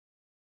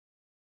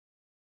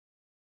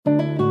Welcome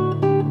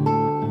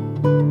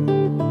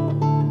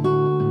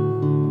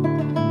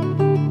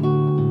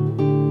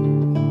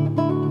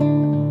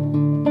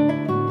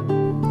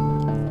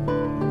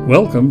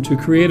to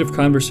Creative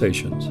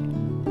Conversations.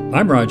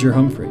 I'm Roger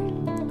Humphrey.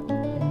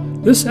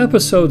 This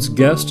episode's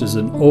guest is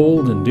an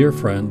old and dear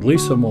friend,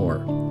 Lisa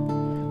Moore.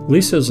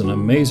 Lisa is an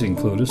amazing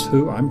flutist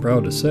who, I'm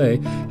proud to say,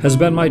 has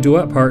been my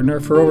duet partner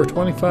for over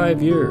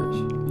 25 years.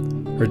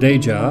 Her day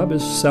job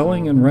is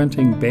selling and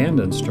renting band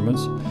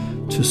instruments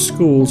to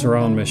schools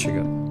around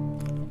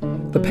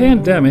Michigan. The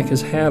pandemic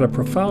has had a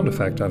profound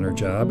effect on her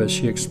job, as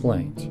she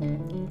explains.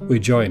 We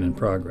join in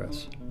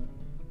progress.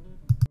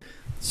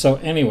 So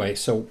anyway,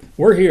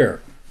 we're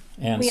here.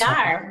 And we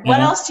are. What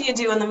else do you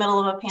do in the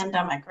middle of a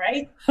pandemic,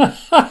 right?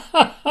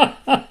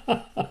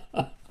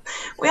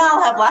 We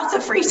all have lots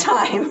of free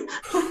time.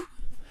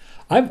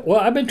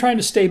 I've been trying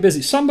to stay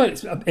busy.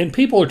 And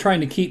people are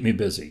trying to keep me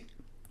busy.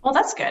 Well,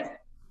 that's good.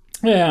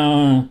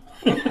 Yeah.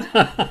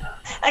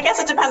 I guess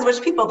it depends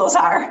which people those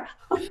are.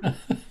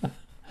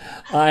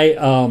 I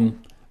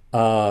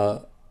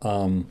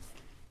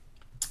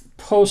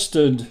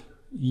posted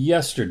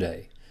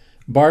yesterday.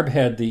 Barb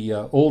had the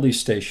oldies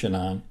station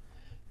on,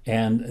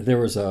 and there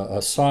was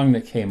a song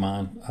that came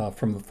on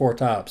from the Four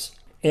Tops.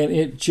 And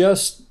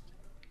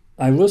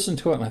I listened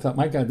to it and I thought,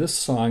 my God, this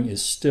song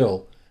is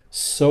still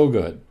so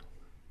good.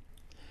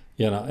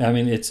 You know, I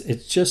mean, it's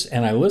just,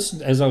 and I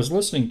listened, as I was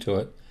listening to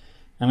it,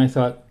 and I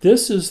thought,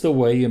 this is the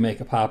way you make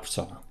a pop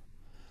song.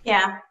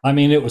 Yeah. I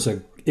mean, it was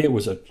a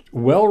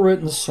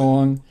well-written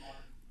song.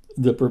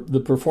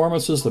 The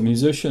performances, the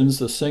musicians,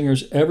 the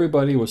singers,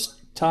 everybody was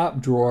top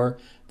drawer.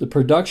 The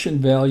production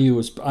value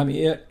was,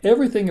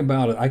 everything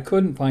about it. I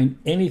couldn't find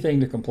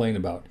anything to complain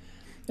about.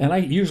 And I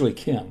usually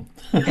can.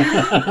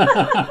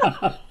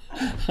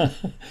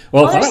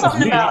 Well,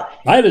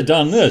 I'd have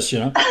done this, you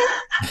know.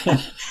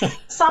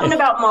 Something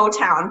about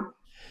Motown.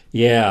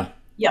 Yeah.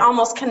 You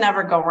almost can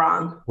never go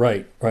wrong.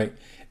 Right.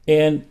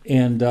 And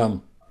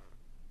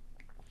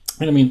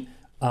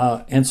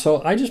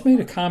so I just made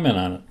a comment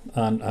on it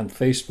on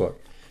Facebook.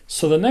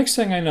 So the next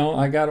thing I know,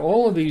 I got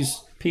all of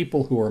these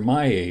people who are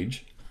my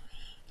age,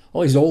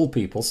 all these old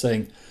people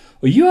saying,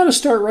 well, you ought to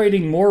start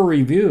writing more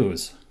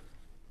reviews.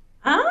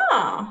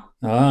 Oh.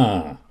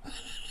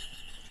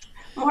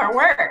 More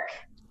work.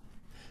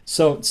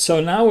 So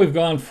now we've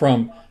gone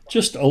from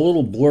just a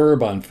little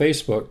blurb on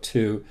Facebook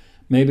to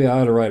maybe I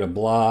ought to write a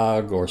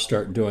blog or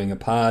start doing a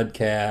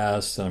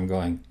podcast. And I'm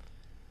going,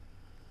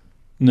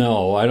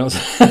 no, I don't.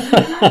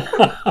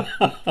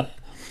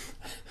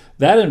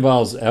 That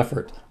involves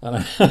effort.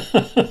 A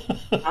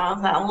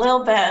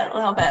little bit.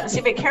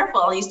 So be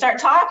careful. You start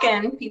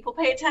talking, people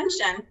pay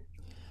attention.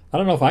 I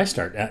don't know if I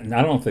start. I don't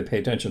know if they pay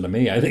attention to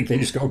me. I think they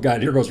just go,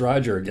 God, here goes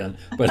Roger again.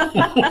 But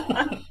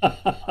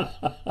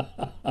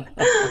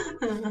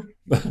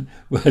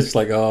it's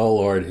like, oh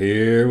Lord,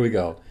 here we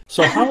go.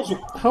 So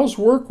how's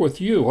work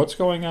with you? What's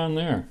going on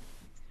there?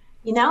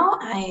 You know,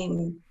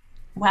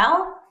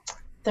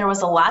 there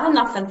was a lot of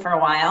nothing for a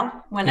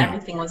while when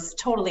everything was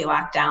totally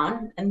locked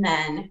down, and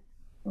then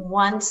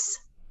once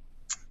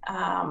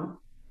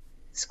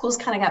schools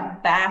kind of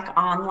got back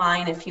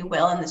online, if you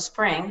will, in the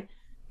spring,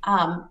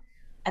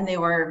 and they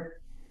were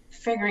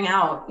figuring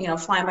out,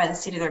 flying by the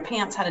seat of their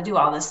pants how to do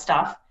all this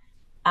stuff,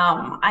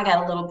 I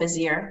got a little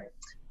busier.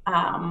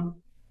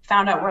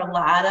 Found out where a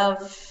lot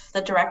of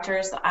the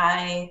directors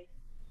I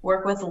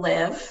work with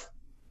live.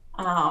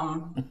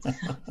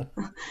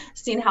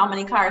 Seen how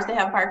many cars they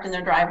have parked in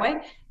their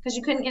driveway, because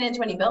you couldn't get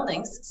into any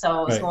buildings.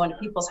 So it was going to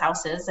people's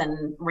houses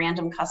and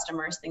random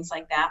customers, things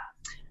like that.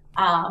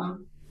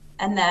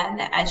 And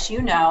then, as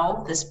you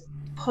know, this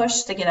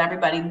push to get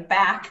everybody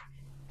back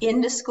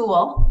into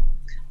school.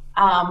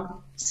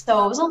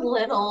 So it was a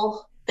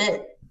little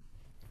bit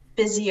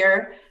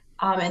busier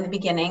in the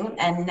beginning,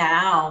 and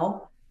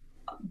now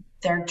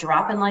they're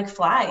dropping like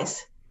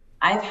flies.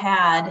 I've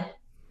had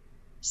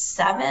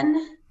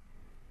seven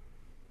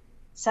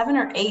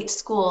or eight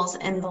schools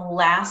in the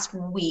last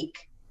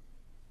week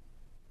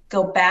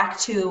go back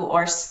to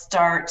or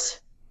start,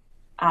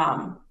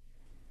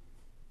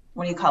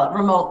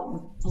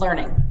 remote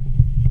learning,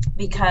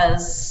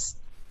 because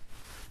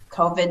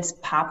COVID's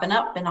popping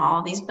up in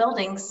all these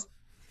buildings.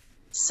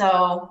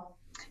 So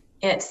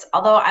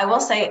although I will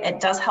say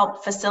it does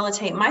help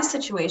facilitate my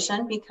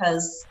situation,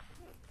 because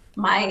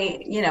my,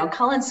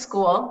 Cullen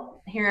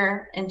School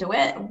here in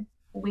DeWitt,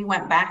 we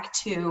went back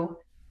to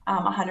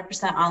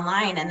 100%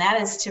 online, and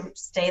that is to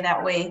stay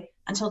that way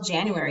until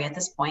January at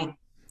this point.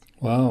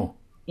 Wow.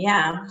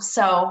 Yeah.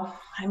 So,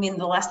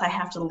 the less I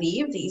have to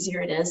leave, the easier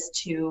it is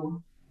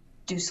to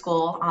do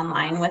school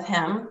online with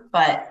him.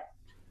 But,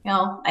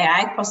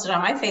 I posted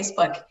on my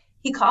Facebook,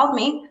 he called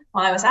me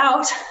while I was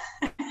out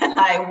and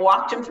I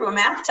walked him through a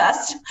math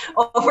test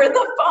over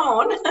the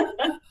phone.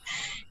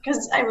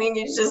 Because,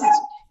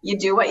 you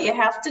do what you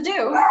have to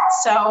do.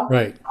 So.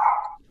 Right.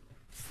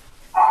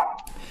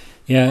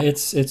 Yeah,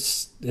 it's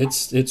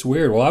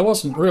weird. Well, I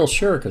wasn't real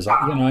sure, because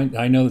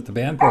I know that the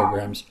band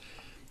programs,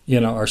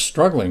 are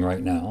struggling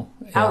right now.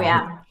 Oh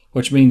yeah.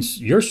 Which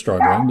means you're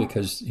struggling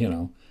because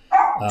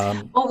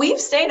Well, we've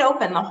stayed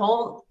open the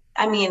whole,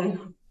 I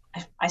mean,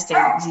 I say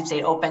we've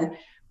stayed open.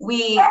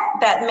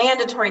 That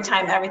mandatory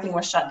time, everything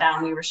was shut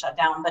down, we were shut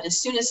down. But as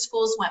soon as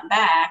schools went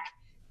back,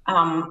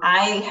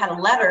 I had a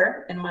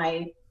letter in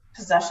my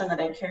possession that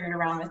I carried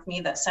around with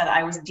me that said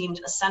I was deemed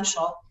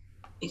essential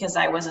because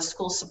I was a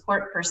school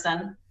support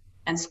person,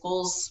 and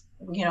schools,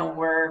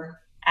 were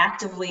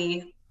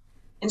actively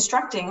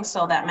instructing.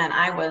 So that meant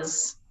I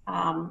was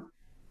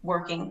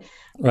working.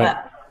 Right.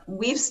 But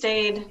we've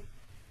stayed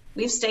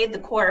the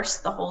course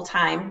the whole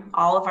time,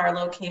 all of our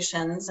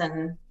locations,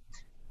 and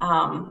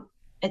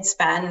it's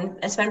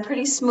been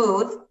pretty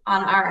smooth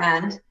on our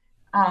end.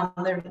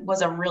 There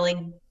was a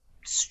really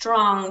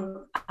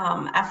strong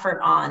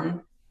effort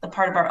on the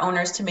part of our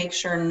owners to make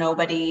sure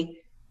nobody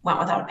went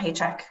without a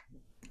paycheck.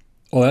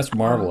 Oh, that's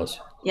marvelous.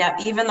 Yeah,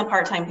 even the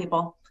part-time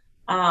people,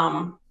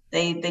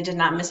 they did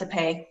not miss a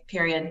pay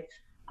period.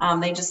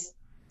 They just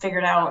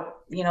figured out,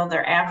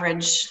 their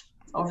average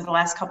over the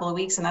last couple of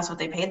weeks, and that's what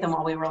they paid them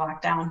while we were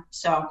locked down.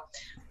 So,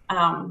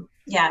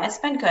 yeah, it's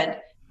been good.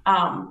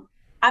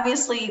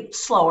 Obviously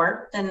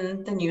slower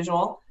than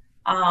usual.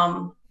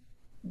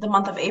 The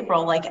month of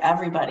April, like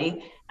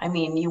everybody, I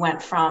mean, you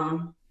went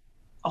from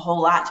a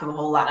whole lot to a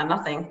whole lot of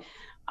nothing,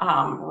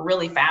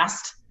 really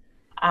fast.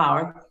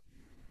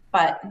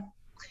 But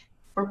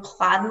we're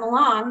plodding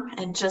along,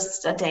 and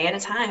just a day at a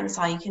time. It's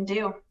all you can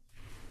do.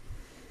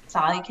 It's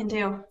all you can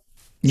do.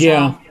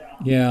 Yeah, So,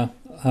 yeah.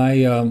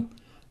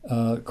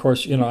 Of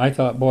course, I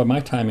thought, boy, my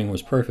timing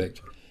was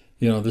perfect.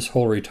 This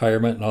whole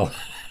retirement and all.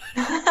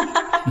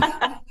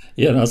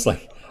 It's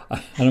like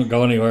I don't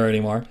go anywhere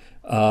anymore.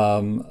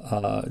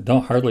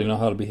 Don't hardly know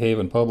how to behave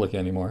in public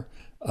anymore.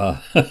 Uh,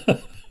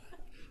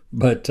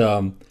 but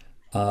and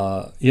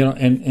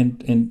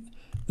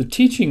the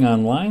teaching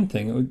online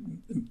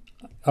thing,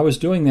 I was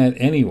doing that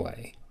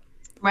anyway,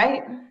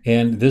 right.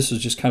 and this is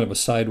just kind of a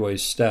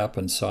sideways step,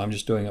 and so I'm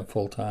just doing it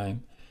full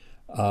time.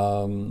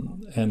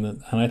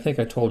 And I think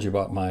I told you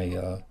about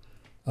my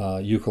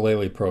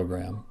ukulele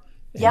program,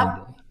 and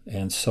Yep.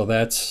 and so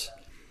that's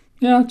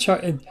yeah,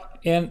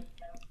 and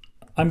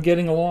I'm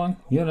getting along,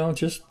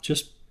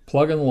 just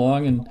plugging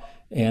along,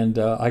 and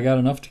I got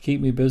enough to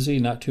keep me busy,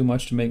 not too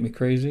much to make me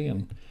crazy,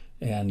 and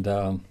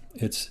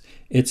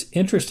it's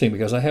interesting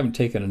because I haven't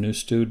taken a new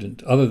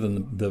student other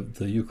than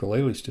the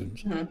ukulele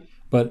students, Mm-hmm.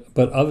 but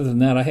other than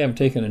that, I haven't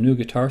taken a new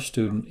guitar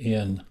student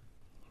in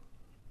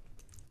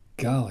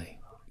golly,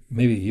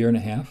 maybe a year and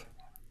a half.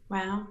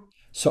 Wow.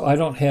 So I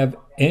don't have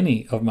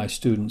any of my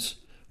students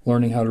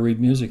learning how to read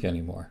music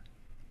anymore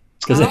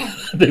because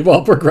Oh, they've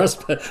all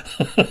progressed.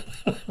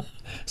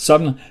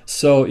 So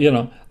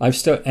I've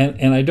still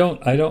and I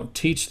don't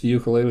teach the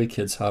ukulele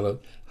kids how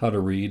to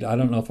read. I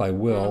don't know if I mm-hmm.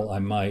 will. I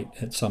might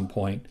at some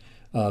point.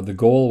 The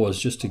goal was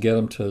just to get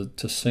them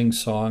to sing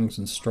songs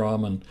and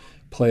strum and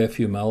play a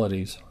few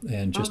melodies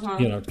and just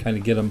Mm-hmm. kind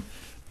of get them,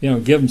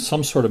 give them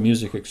some sort of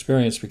music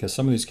experience because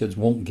some of these kids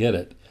won't get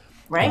it.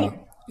 Uh, Right.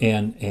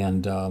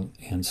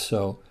 and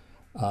so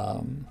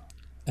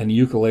and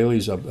ukulele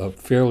is a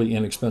fairly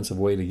inexpensive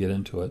way to get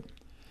into it.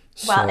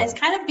 Well, it's So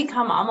kind of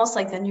become almost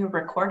like the new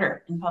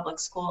recorder in public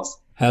schools,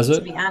 has to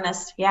it? be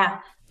honest. Yeah,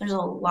 there's a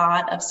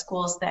lot of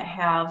schools that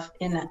have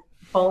in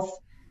both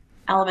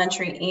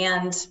elementary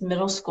and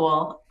middle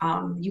school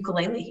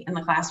ukulele in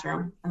the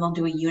classroom, and they'll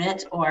do a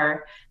unit,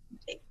 or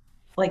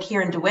like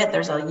here in DeWitt,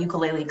 there's a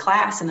ukulele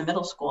class in the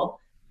middle school.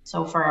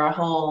 So for a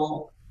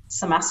whole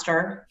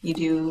semester, you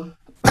do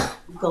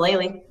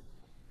ukulele.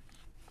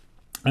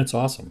 That's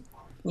awesome.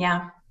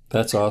 Yeah.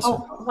 That's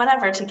awesome. Oh,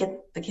 whatever to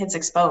get the kids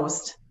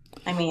exposed.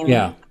 I mean,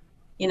 Yeah,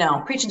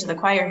 preaching to the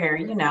choir here.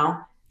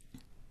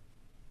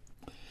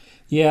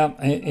 yeah,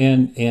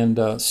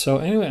 and so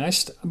anyway,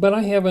 but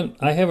I haven't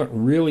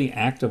really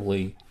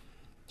actively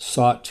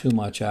sought too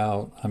much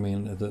out. I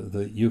mean,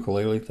 the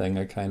ukulele thing,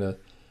 I kind of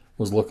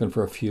was looking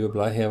for a few,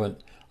 but I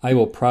haven't. I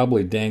will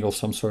probably dangle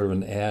some sort of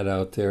an ad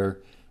out there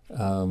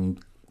um,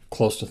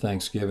 close to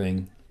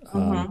Thanksgiving,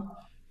 Mm-hmm.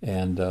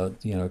 and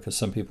because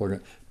some people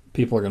are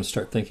going to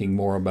start thinking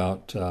more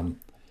about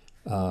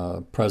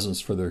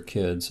presents for their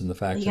kids and the Are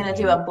fact you that gonna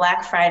do a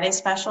Black Friday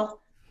special?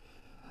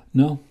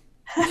 no.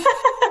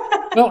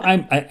 Well,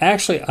 I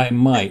actually I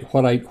might.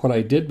 What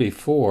I did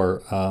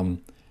before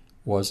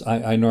was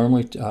I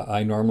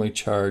normally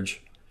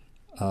charge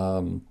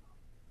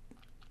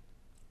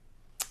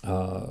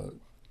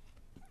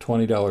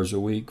 $20 a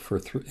week for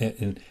three,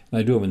 and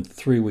I do them in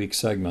 3 week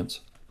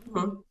segments.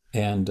 Mhm.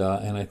 And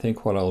I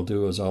think what I'll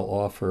do is I'll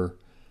offer,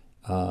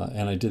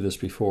 and I did this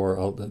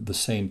before, the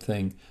same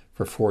thing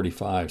for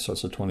 45, so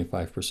it's a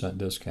 25%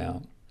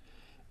 discount,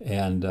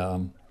 and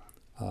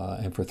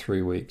for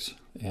 3 weeks,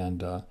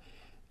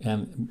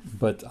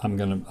 but I'm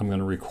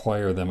gonna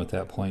require them at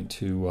that point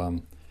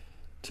to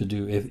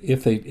do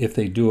if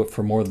they do it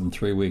for more than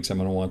 3 weeks, I'm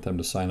gonna want them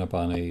to sign up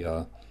on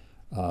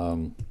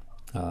an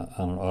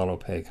auto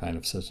pay kind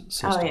of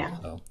Oh system. yeah.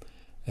 So,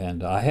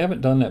 and I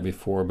haven't done that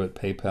before, but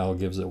PayPal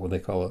gives it what they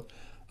call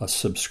a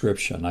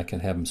subscription. I can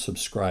have them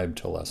subscribe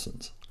to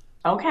lessons.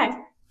 Okay.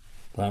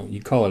 Well,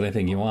 you call it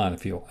anything you want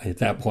if you at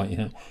that point.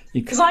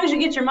 As long as you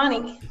get your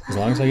money. As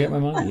long as I get my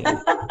money.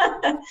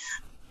 Yeah.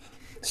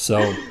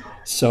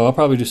 So I'll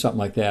probably do something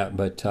like that,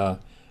 but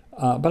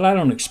I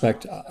don't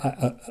expect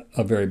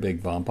a very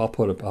big bump. I'll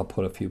put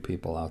a few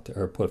people out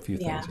there, or put a few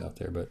Yeah. things out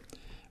there, but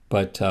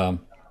but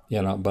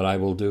I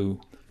will do,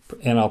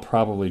 and I'll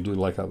probably do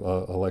like a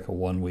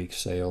 1 week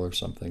sale or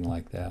something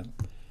like that,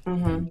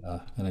 and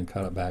then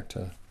cut it back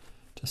to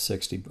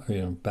 60,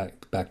 back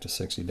to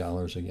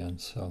 $60 again.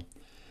 So,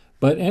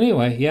 but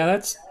anyway, yeah,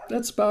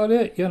 that's about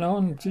it,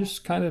 and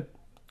just kind of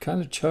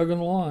chugging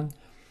along.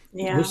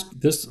 Yeah.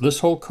 This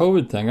whole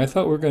COVID thing, I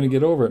thought we were going to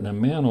get over it,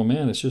 and man, oh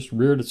man, it's just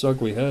reared its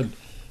ugly head,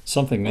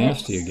 something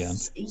nasty again.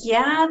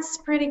 Yeah, it's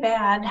pretty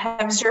bad.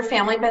 Has your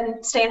family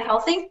been staying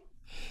healthy?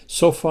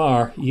 So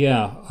far,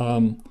 yeah,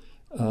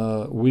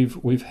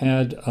 we've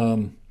had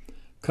a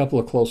couple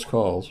of close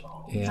calls,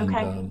 and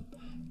Okay.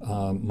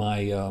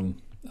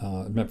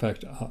 matter of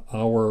fact,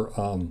 our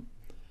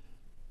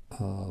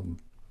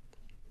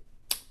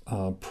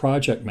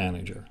project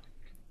manager,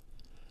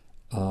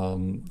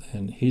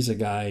 and he's a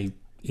guy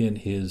in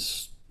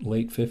his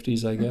late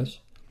 50s, I guess,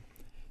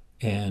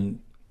 and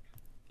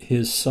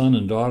his son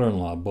and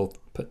daughter-in-law both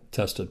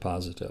tested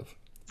positive,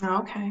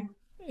 Okay.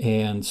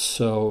 and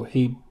so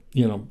he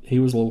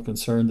was a little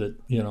concerned that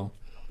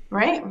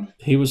Right.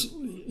 he was,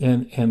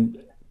 and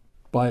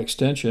by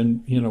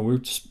extension, we were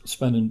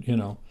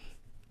spending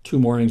 2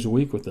 mornings a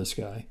week with this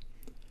guy,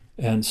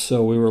 and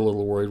so we were a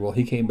little worried. Well,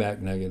 he came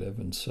back negative,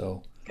 and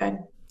Good.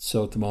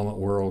 so at the moment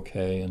we're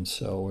okay, and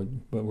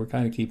but we're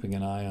kind of keeping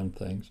an eye on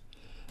things.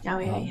 Oh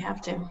yeah, you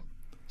have to.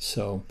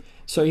 So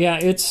yeah,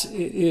 it's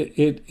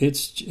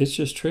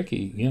just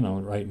tricky,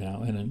 right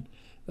now.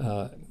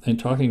 And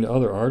talking to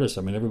other artists,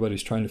 I mean,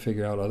 everybody's trying to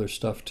figure out other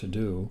stuff to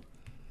do.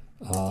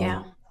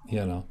 Yeah.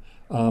 You know,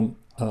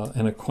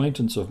 an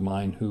acquaintance of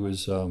mine who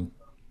is an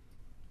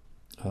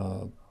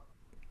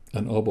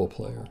oboe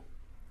player,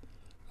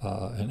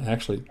 and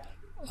actually,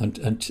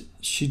 and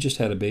she just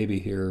had a baby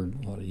here,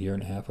 what, a year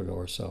and a half ago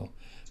or so.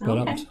 But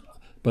up, Okay.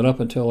 but up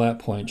until that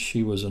point,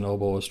 she was an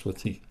oboist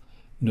with the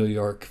New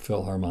York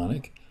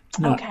Philharmonic.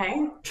 Not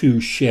Okay.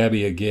 too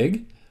shabby a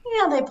gig.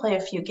 Yeah, they play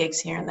a few gigs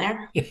here and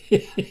there.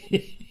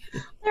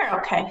 They're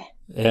okay.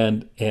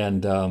 And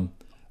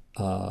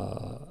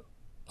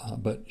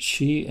but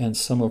she and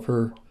some of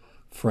her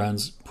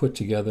friends put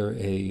together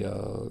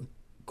a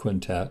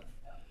quintet,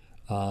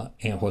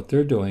 and what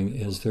they're doing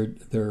is they're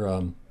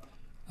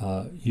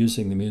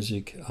using the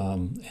music,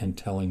 and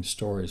telling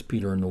stories,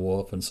 Peter and the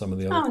Wolf, and some of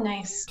the other Oh,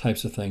 nice.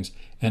 types of things,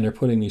 and they're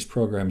putting these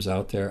programs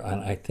out there,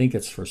 and I think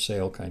it's for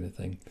sale kind of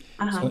thing.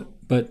 Uh-huh. So,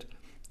 but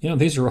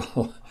these are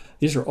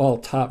all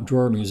top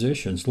drawer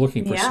musicians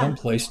looking for Yeah. some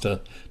place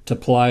to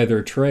ply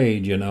their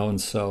trade,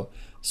 and so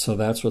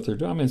that's what they're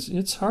doing. I mean,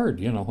 it's hard,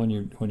 when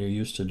you're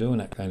used to doing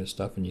that kind of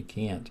stuff and you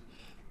can't.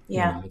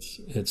 Yeah.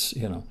 It's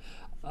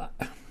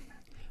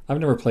I've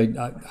never played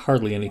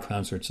hardly any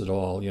concerts at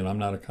all. I'm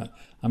not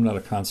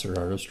a concert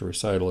artist or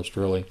recitalist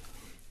really,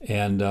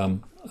 and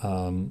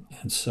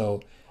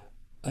so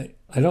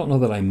I don't know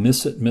that I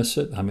miss it.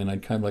 I mean,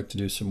 I'd kind of like to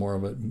do some more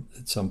of it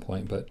at some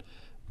point, but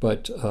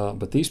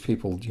these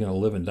people,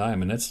 live and die. I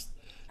mean, that's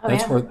Oh,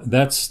 that's yeah. where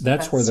that's where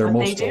That's they're what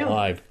they most do.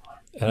 alive,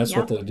 and that's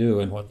what Yep. they do.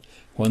 And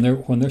when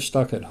they're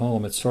stuck at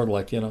home, it's sort of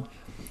like, and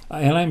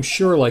I'm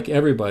sure, like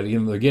everybody,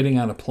 they're getting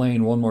on a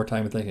plane one more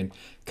time and thinking,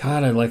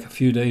 God, I'd like a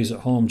few days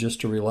at home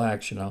just to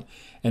relax. And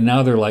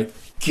now they're like,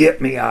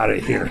 get me out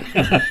of here.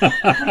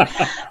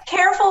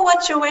 Careful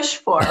what you wish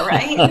for,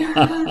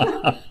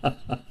 right?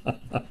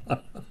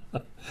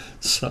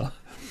 so,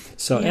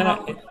 so,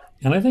 Yeah.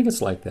 and I think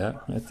it's like that.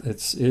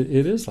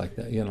 It is like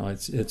that.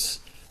 It's.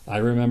 I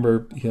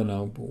remember,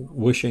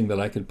 wishing that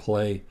I could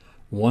play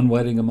one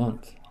wedding a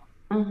month.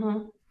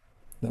 Mm-hmm.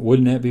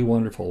 Wouldn't that be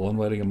wonderful? One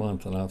wedding a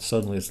month, and now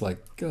suddenly it's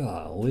like,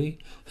 golly,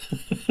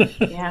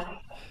 Yeah.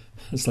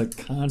 it's like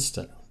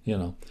constant.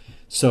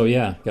 So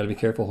yeah, got to be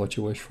careful what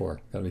you wish for.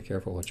 Got to be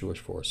careful what you wish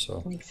for.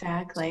 So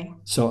Exactly.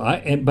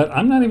 but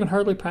I'm not even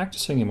hardly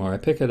practicing anymore. I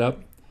pick it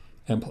up,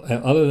 and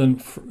other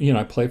than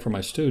I play for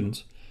my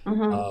students,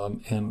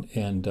 Mm-hmm.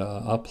 and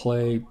I'll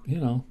play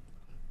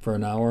for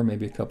an hour,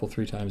 maybe a couple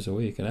 3 times a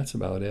week, and that's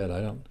about it.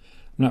 I'm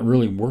not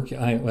really working.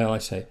 I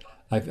say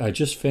I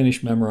just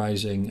finished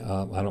memorizing.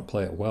 I don't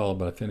play it well,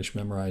 but I finished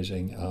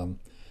memorizing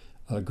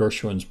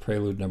Gershwin's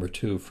Prelude Number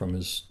 2 from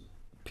his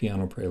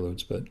piano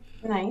preludes. But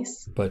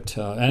Nice. but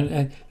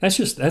and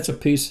that's a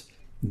piece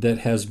that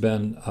has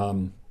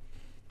been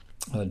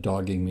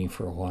dogging me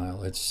for a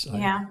while.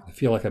 Yeah. I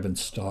feel like I've been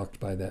stalked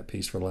by that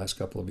piece for the last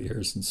couple of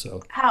years, and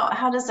so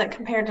How does it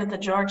compare to the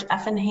George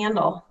Effin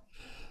Handel?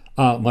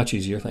 much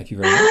easier. Thank you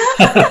very much.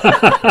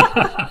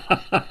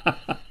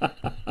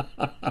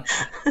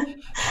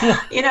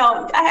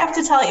 I have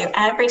to tell you,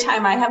 every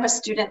time I have a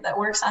student that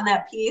works on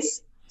that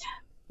piece,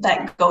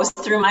 that goes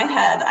through my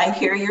head, I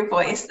hear your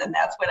voice, and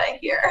that's what I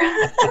hear.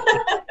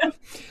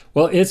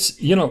 Well, it's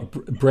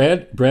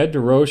Brad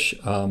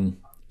DeRoche.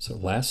 So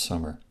last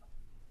summer,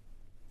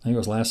 I think it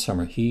was last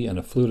summer, he and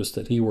a flutist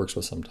that he works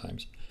with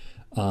sometimes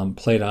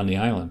played on the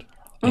island,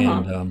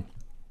 and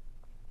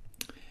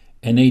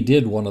and they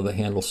did one of the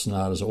Handel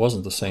sonatas. It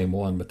wasn't the same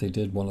one, but they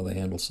did one of the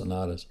Handel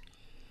sonatas.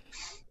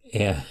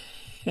 And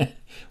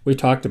we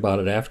talked about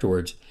it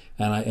afterwards.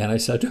 And I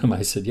said to him,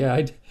 I said,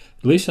 yeah,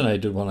 Lisa and I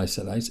did one. I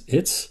said,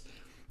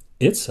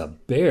 it's a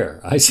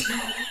bear. I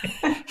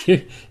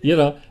said, you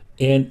know,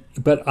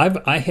 but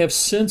I have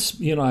since,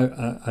 you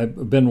know,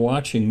 I've been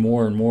watching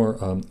more and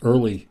more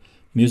early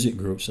music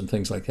groups and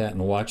things like that,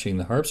 and watching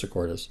the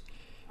harpsichordists.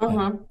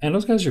 And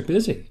those guys are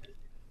busy.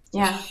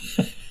 Yeah.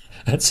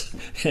 That's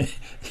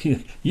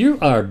you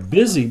are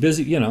busy,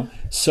 you know.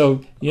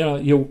 So you know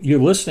you're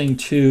listening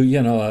to,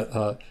 you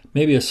know,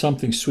 maybe a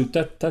something sweet,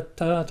 da, da,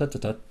 da, da, da,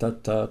 da, da,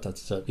 da, da,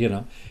 da, you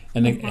know,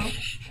 and the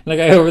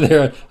guy over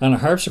there on a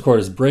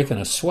harpsichord is breaking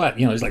a sweat.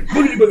 You know, he's like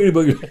boogie boogie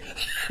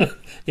boogie,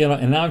 you know.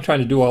 And now I'm trying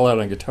to do all that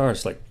on guitar.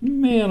 It's like,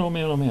 man, oh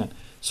man, oh man.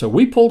 So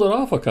we pulled it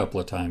off a couple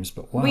of times,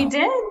 but wow, we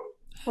did.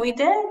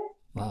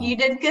 Wow. You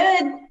did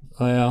good.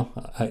 Well,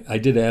 I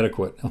did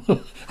adequate.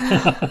 No,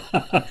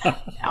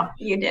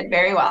 you did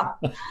very well.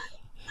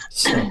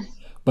 So,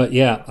 but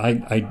yeah,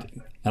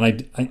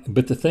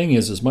 but the thing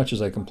is, as much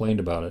as I complained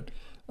about it,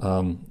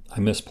 I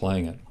miss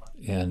playing it,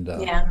 and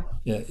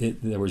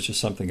there was just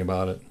something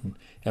about it,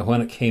 and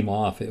when it came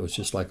off, it was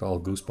just like all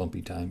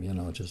goosebumpy time, you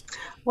know, just.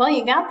 Well,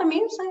 you got the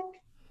music.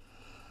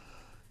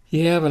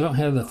 Yeah, but I don't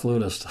have the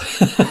flutist.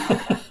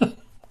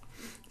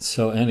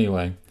 So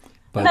anyway.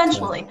 But,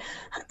 eventually.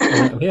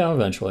 Yeah,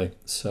 eventually.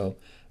 So,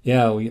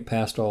 yeah, we get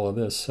past all of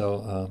this.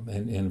 So,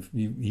 and if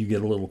you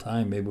get a little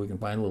time, maybe we can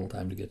find a little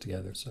time to get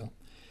together. So,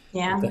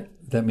 yeah.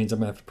 That means I'm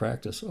gonna have to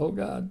practice. Oh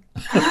God.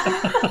 All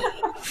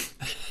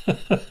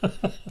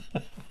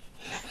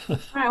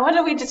right. What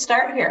did we just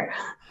start here?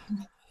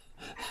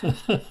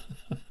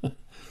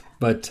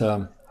 But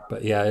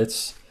yeah,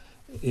 it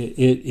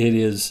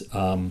is.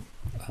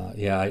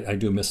 Yeah, I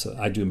do miss it.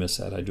 I do miss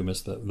that. I do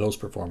miss those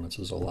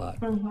performances a lot.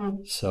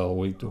 So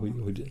we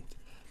did,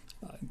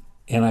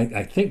 and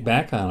I think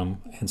back on them,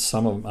 and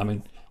some of them. I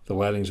mean, the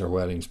weddings are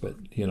weddings, but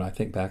you know, I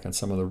think back on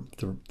some of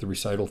the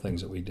recital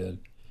things that we did,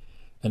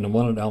 and the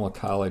one at Alma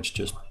College.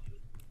 Just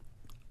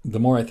the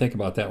more I think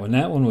about that one,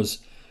 that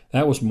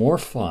was more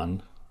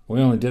fun.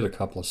 We only did a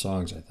couple of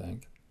songs, I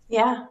think.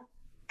 Yeah,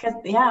 because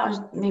it was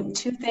maybe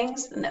two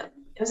things. It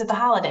was at the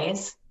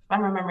holidays.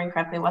 I'm remembering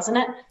correctly, wasn't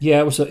it? Yeah,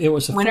 it was a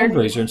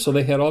fundraiser, and so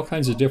they had all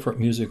kinds of different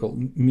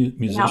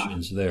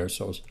musicians there.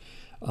 So,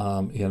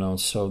 you know,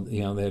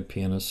 they had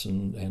pianists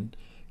and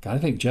God, I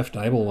think Jeff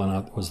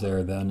Dybel was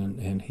there then,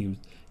 and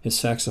his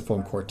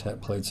saxophone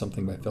quartet played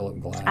something by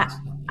Philip Glass.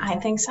 I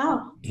think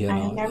so. You know,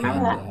 I think I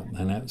remember that.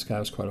 And that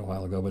was quite a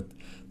while ago. But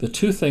the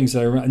two things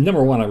that I remember,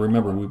 number one, I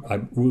remember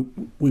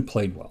we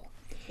played well.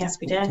 Yes,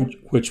 we did.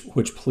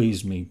 Which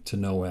pleased me to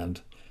no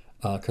end.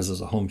 Because it's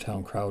a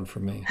hometown crowd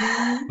for me,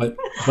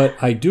 but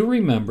I do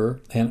remember,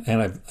 and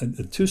I've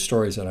the two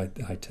stories that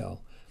I tell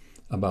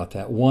about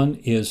that. One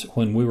is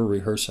when we were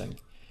rehearsing,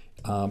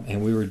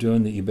 and we were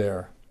doing the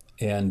Iber,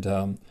 and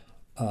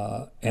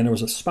there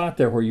was a spot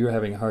there where you were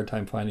having a hard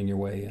time finding your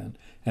way in,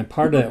 and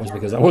part of that was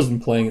because I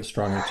wasn't playing it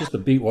strong enough. Just the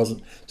beat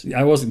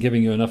I wasn't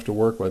giving you enough to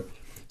work with.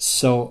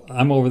 So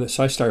I'm over there.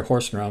 So I started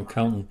horsing around,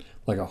 counting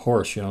like a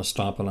horse, you know,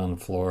 stomping on the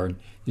floor. And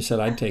you said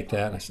I'd take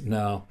that. And I said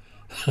no.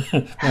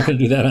 I'm not going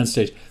to do that on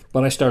stage.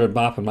 But I started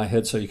bopping my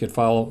head so you could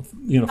follow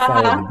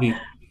the beat.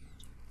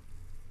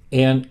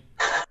 And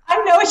I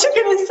know what you're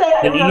going to say.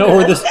 And you know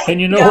where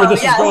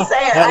this is going.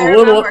 Say it.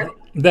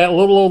 That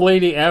little old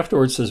lady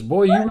afterwards says,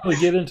 "Boy, you really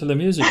get into the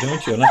music,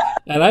 don't you?"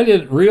 And I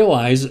didn't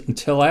realize it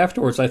until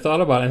afterwards. I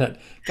thought about it. I thought,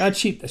 God,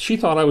 she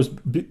thought I was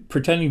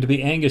pretending to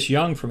be Angus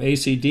Young from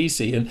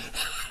AC/DC and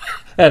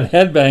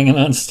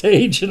headbanging on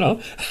stage, you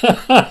know.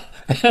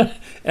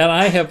 And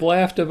I have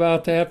laughed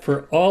about that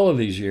for all of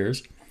these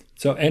years.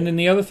 So, and then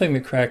the other thing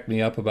that cracked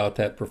me up about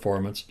that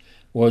performance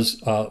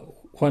was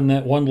when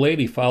that one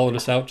lady followed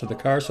us out to the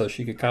car so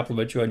she could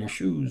compliment you on your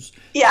shoes.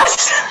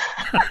 Yes.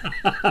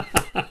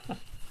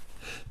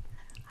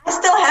 I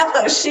still have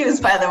those shoes,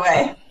 by the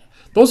way.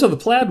 Those are the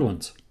plaid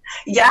ones.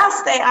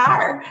 Yes, they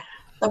are.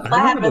 The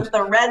plaid with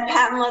the red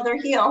patent leather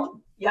heel.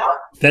 Yep.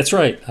 That's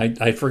right.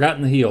 I'd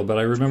forgotten the heel, but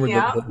I remember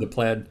the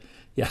plaid.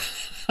 Yeah.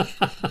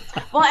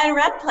 Well, and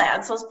red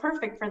plaid, so it's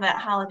perfect for that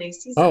holiday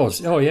season.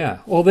 Oh yeah.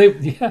 Well,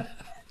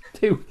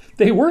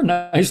 they were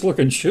nice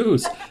looking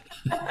shoes,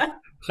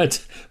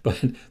 but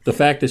the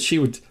fact that she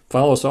would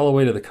follow us all the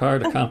way to the car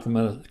to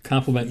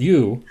compliment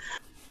you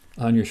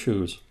on your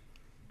shoes.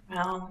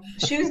 Well,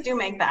 shoes do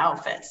make the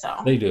outfit, so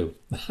they do,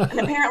 and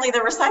apparently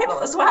the recital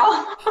as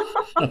well.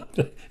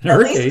 At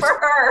least for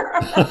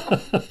her.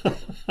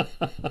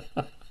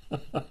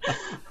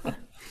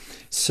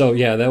 So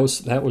yeah, that was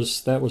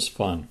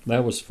fun.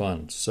 That was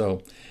fun.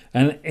 So,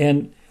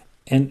 and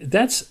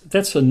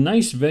that's a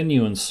nice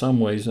venue in some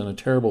ways and a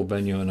terrible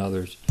venue in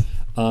others.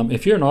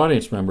 If you're an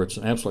audience member, it's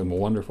an absolutely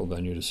wonderful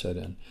venue to sit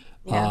in.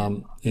 Yeah.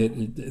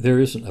 There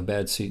isn't a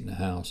bad seat in the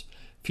house.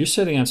 If you're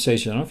sitting on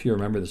stage, I don't know if you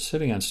remember this,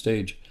 sitting on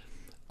stage,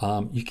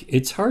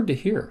 it's hard to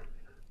hear.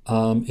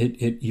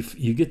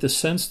 You get the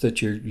sense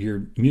that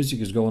your music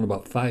is going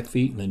about 5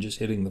 feet and then just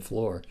hitting the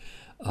floor.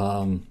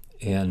 and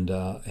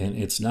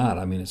it's not.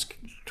 I mean, it's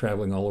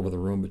traveling all over the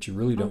room, but you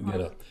really don't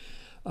get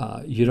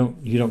Mhm.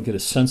 you don't get a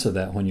sense of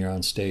that when you're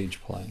on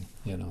stage playing.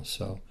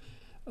 So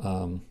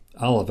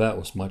Olivet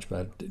was much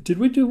better. Did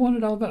we do one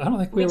at Olivet? I don't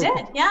think we We ever.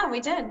 did. Yeah, we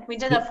did. We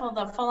did the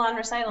full on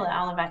recital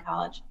at Olivet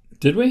College.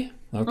 Did we?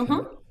 Okay. Hmm.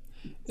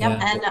 Yep.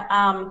 And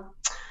And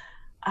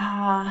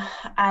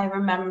I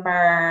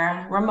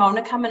remember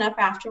Ramona coming up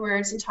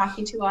afterwards and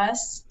talking to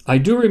us. I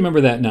do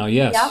remember that now.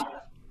 Yes.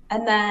 Yep.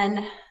 And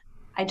then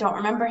I don't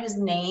remember his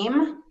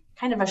name,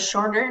 kind of a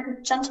shorter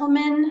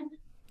gentleman.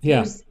 He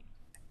Yeah. was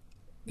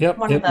Yep.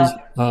 one of It was.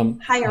 the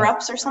higher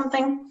ups or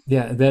something.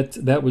 Yeah.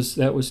 That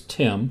was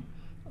Tim,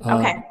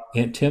 Okay.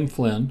 and Tim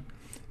Flynn,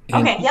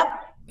 and Okay. Yep.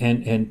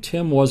 and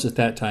Tim was at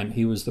that time.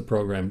 He was the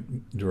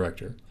program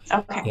director,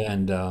 Okay.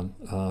 and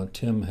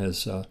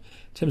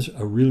Tim's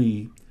a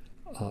really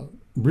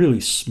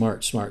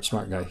smart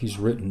guy. He's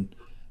written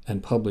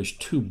and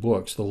published 2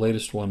 books. The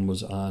latest one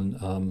was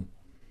on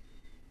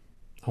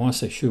I want to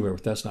say Schubert,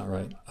 but that's not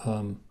right.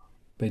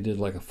 They did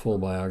like a full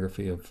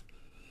biography of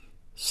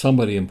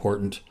somebody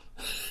important,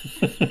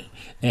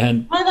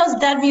 and One of those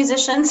dead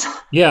musicians.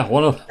 yeah,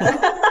 one of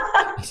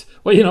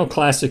well,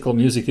 classical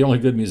music. The only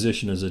good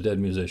musician is a dead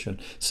musician.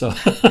 So,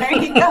 There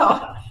you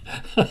go.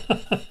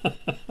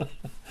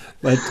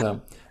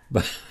 but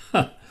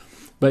but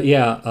but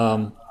yeah,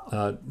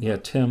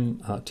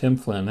 Tim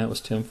Flynn. That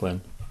was Tim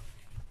Flynn,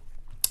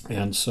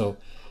 and so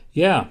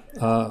yeah,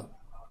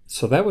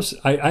 so that was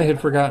I had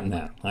forgotten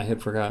that. I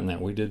had forgotten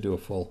that we did do a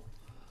full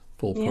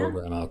Yeah.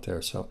 program out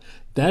there. So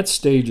that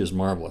stage is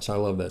marvelous. I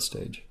love that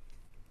stage.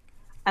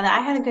 And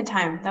I had a good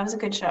time. That was a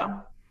good show.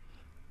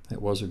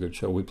 It was a good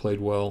show. We played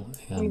well,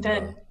 We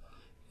did.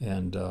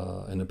 and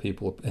the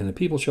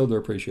people showed their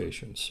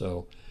appreciation.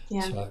 So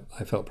Yeah.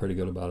 I felt pretty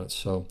good about it.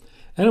 So,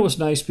 and it was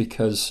nice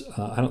because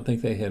I don't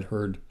think they had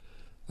heard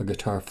a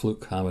guitar flute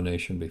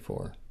combination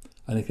before.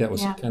 I think that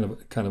was Yeah. kind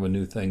of a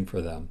new thing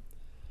for them.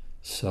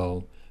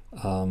 So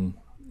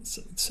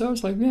so I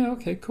was like, yeah,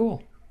 okay,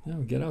 cool.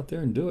 Get out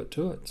there and do it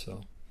to it.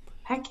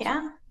 Heck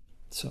yeah.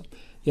 So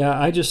yeah,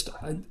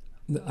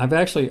 I've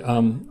actually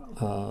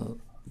Bob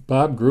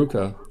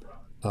Gruca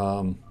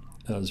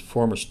is a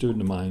former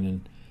student of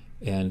mine,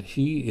 and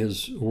he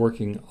is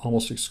working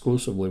almost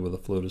exclusively with a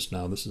flutist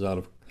now. This is out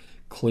of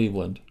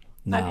Cleveland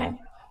now. Okay.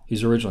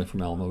 He's originally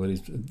from Alma, but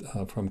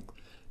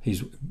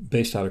he's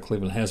based out of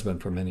Cleveland, has been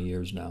for many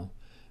years now,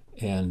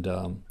 and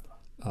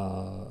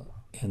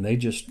they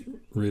just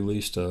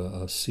released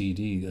a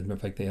CD. As a matter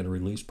of fact, they had a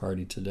release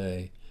party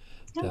today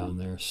down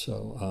there.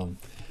 So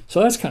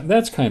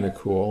that's kind of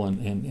cool,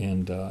 and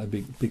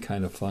it'd be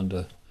kind of fun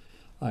to.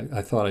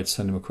 I thought I'd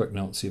send him a quick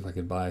note and see if I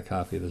could buy a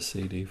copy of the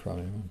CD from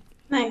him.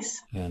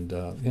 Nice. And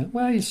yeah,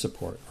 well, you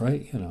support,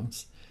 right?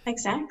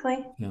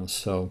 Exactly.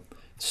 So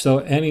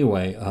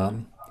anyway,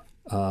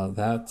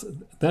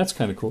 that's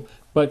kind of cool.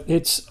 But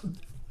it's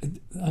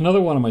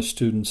another one of my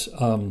students,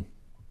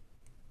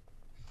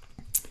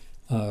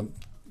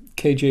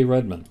 KJ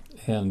Redman,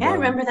 and Yeah, I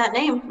remember that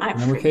name.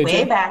 remember Way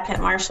KJ? back at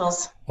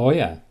Marshall's. Oh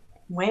yeah.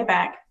 Way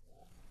back.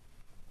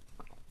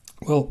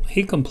 Well,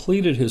 he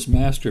completed his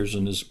master's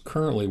and is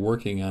currently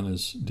working on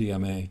his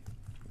DMA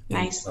in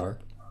Nice. guitar.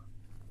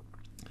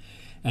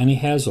 And he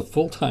has a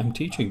full-time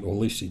teaching, or at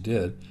least he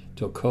did,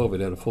 till COVID,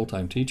 had a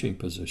full-time teaching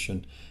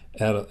position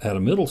at a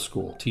middle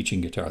school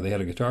teaching guitar. They had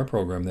a guitar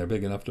program there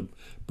big enough to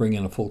bring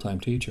in a full-time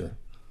teacher.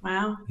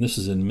 Wow. This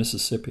is in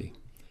Mississippi.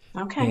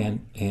 Okay.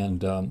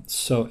 And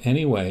so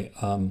anyway,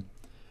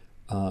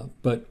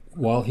 but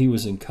while he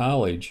was in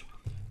college,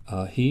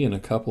 he and a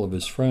couple of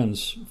his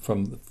friends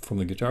from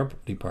the guitar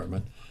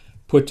department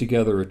put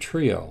together a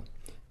trio.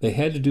 They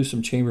had to do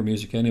some chamber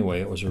music anyway;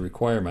 it was a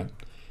requirement,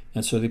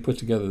 and so they put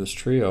together this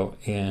trio,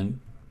 and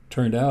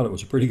turned out it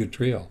was a pretty good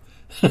trio.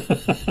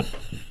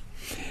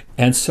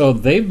 And so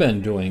they've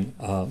been doing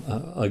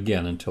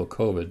again until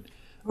COVID.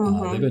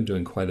 They've been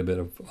doing quite a bit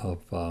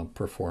of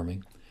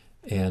performing,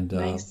 and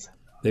Nice.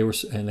 they were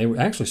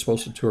actually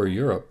supposed to tour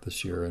Europe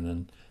this year, and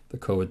then the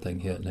COVID thing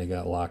hit, and they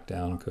got locked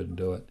down and couldn't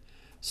do it.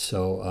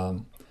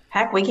 So,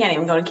 Heck, we can't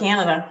even go to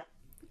Canada.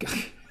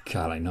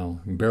 God, I know,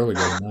 I barely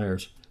go to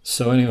Myers.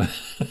 So anyway,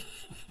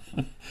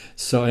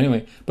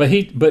 but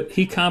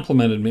he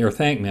complimented me, or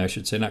thanked me, I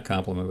should say, not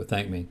compliment, but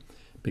thanked me,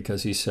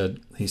 because he said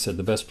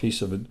the best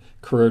piece of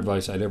career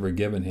advice I'd ever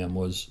given him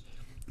was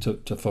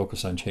to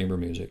focus on chamber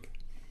music.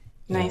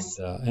 Nice.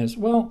 And it's,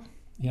 well,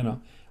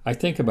 I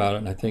think about it,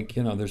 and I think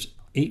there's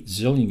 8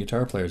 zillion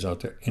guitar players out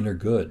there, and they're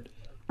good.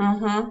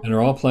 Mm-hmm. And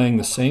they're all playing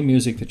the same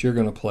music that you're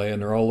going to play,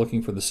 and they're all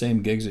looking for the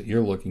same gigs that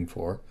you're looking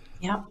for.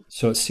 Yep.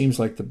 So it seems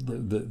like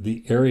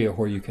the area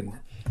where you can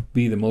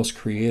be the most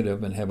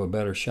creative and have a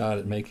better shot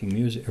at making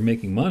music or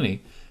making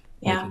money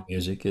making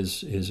music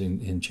is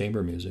in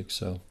chamber music.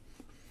 So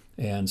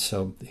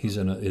he's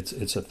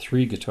it's a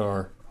 3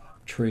 guitar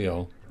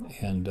trio,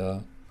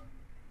 and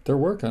they're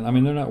working. I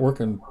mean, they're not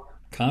working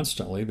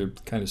constantly. They're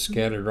kind of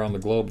scattered around the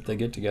globe, but they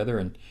get together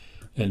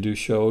and do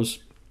shows,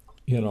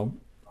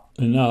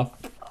 enough.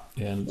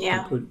 And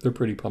Yeah. they're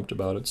pretty pumped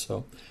about it.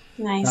 So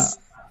Nice.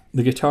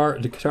 the guitar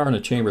in a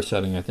chamber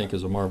setting, I think,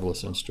 is a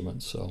marvelous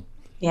instrument. So,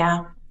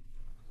 Yeah.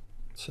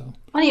 so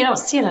Well, you don't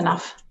see it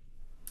enough.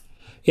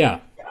 yeah,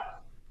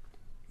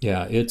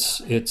 yeah, it's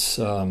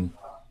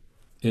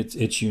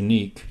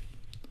unique.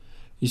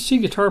 You see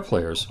guitar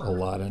players a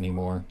lot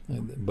anymore,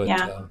 but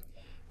Yeah. uh,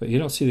 but you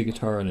don't see the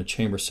guitar in a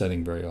chamber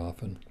setting very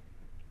often.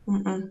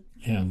 Mm-mm.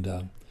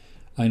 And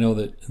I know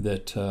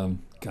that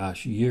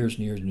gosh, years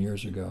and years and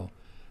years ago,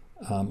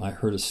 I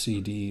heard a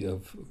CD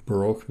of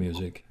Baroque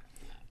music,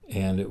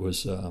 and it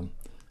was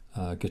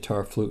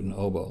guitar, flute, and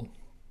oboe,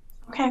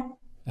 Okay.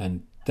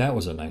 and that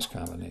was a nice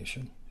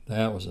combination.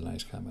 That was a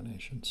nice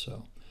combination.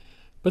 So,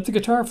 but the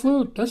guitar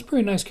flute, that's a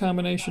pretty nice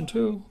combination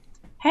too.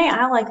 Hey,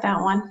 I like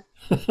that one.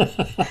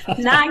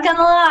 Not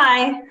gonna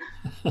lie.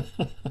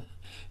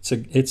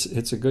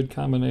 It's a good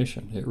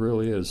combination. It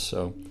really is.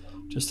 So,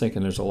 just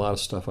thinking, there's a lot of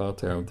stuff out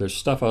there. There's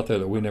stuff out there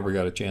that we never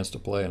got a chance to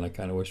play, and I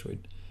kind of wish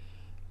we'd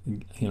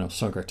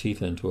sunk our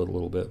teeth into it a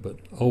little bit. But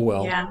oh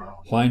well. Yeah.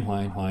 Whine,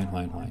 whine, whine,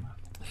 whine, whine.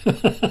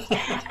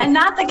 And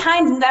not the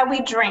kind that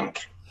we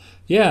drink.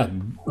 Yeah,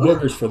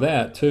 boogers for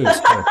that too.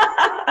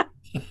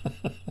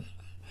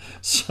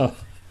 So,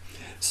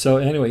 so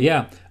anyway,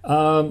 yeah.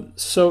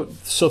 So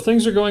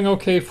things are going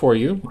okay for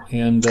you,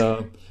 and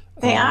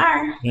They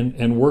are.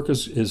 and work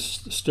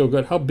is still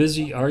good. How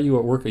busy are you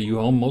at work? Are you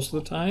home most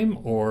of the time,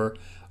 or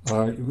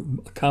a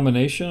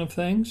combination of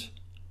things?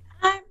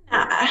 I'm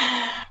not.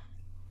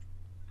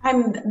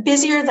 I'm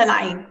busier than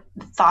I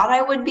thought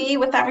I would be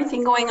with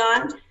everything going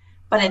on,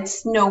 but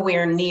it's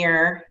nowhere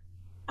near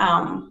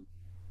um,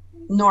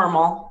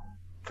 normal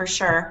for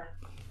sure.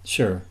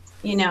 Sure,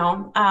 You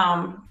know,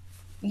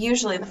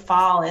 usually the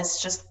fall is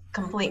just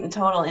complete and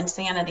total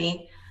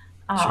insanity.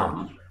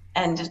 sure.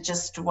 And it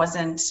just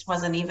wasn't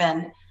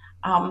even.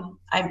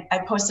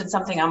 I posted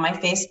something on my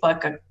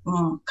Facebook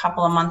a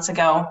couple of months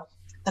ago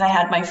that I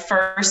had my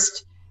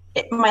first.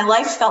 My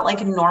life felt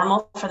like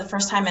normal for the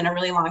first time in a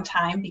really long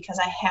time because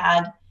I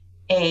had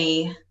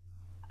a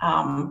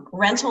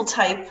rental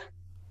type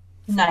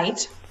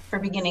night for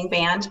beginning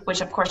band,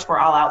 which of course we're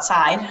all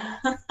outside.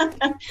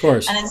 Of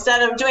course. And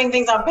instead of doing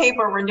things on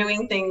paper, we're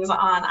doing things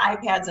on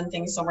iPads and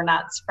things, so we're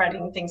not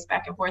spreading things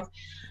back and forth.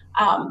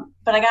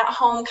 But I got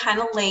home kind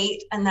of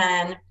late, and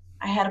then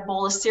I had a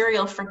bowl of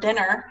cereal for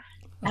dinner,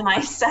 and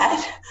I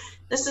said,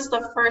 this is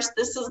the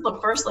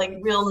first like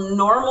real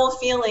normal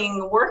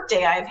feeling work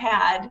day I've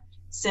had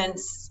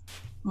since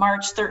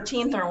March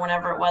 13th or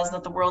whenever it was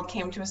that the world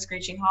came to a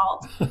screeching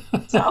halt.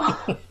 So,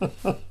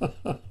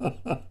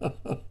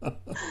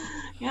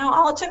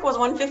 all it took was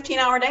one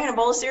 15-hour day and a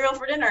bowl of cereal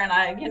for dinner, and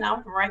I,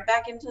 right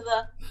back into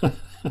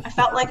I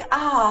felt like,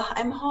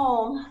 I'm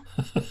home.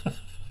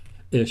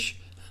 Ish.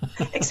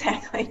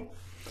 Exactly.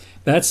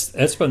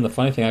 That's been the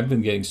funny thing. I've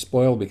been getting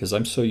spoiled because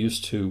I'm so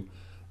used to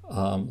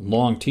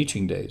long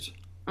teaching days,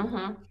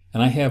 Mm-hmm.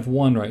 and I have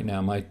one right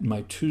now.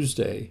 My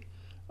Tuesday,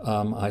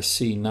 I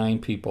see 9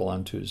 people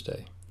on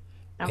Tuesday,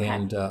 Okay.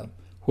 and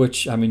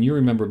which, I mean, you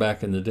remember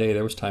back in the day,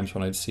 there was times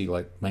when I'd see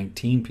like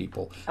 19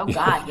 people. Oh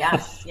God,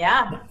 yes,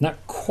 yeah.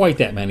 Not quite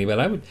that many, but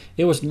I would.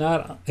 It was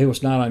not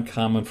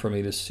uncommon for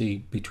me to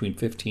see between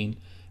 15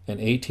 and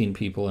 18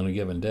 people in a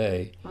given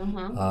day,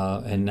 Mm-hmm.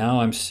 and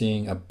now I'm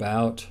seeing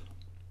about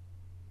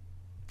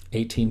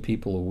 18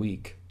 people a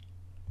week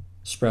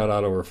spread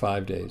out over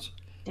 5 days.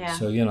 Yeah.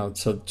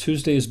 So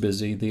Tuesday is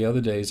busy. The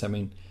other days, I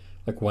mean,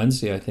 like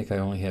Wednesday, I think I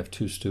only have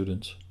 2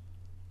 students.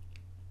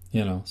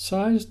 So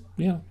I just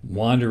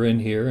wander in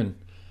here and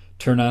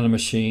turn on a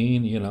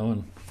machine,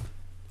 and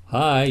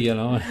hi, and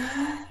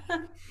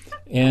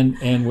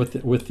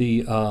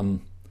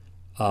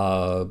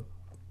uh,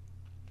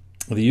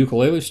 the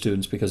ukulele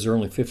students, because they're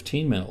only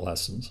 15-minute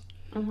lessons.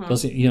 Mm-hmm.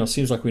 Doesn't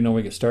seems like we know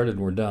we get started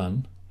and we're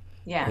done.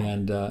 Yeah.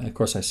 And of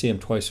course, I see them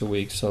twice a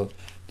week, so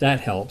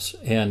that helps.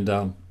 And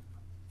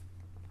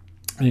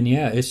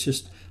yeah, it's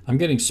just I'm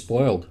getting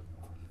spoiled.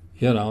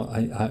 I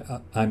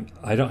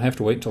don't have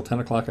to wait until 10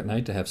 o'clock at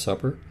night to have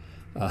supper,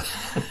 uh,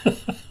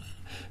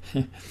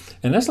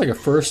 and that's like a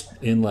first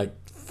in like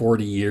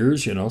 40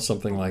 years,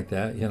 something like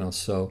that.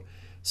 So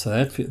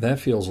that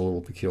feels a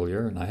little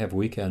peculiar. And I have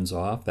weekends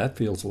off. That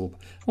feels a little.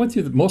 I went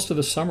through most of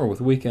the summer with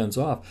weekends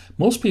off.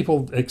 Most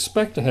people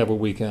expect to have a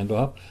weekend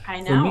off.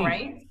 I For know, me,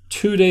 right?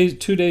 2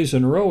 days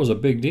in a row was a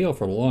big deal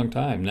for a long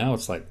time. Now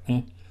it's like,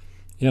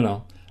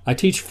 I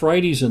teach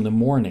Fridays in the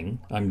morning.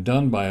 I'm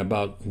done by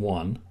about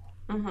 1.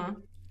 Mm-hmm.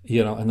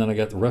 And then I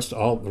got the rest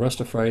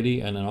of Friday,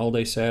 and then all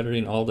day Saturday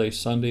and all day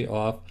Sunday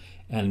off.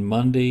 And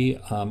Monday,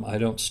 I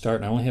don't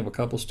start. I only have a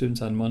couple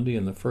students on Monday,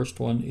 and the first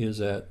one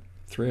is at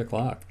 3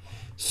 o'clock.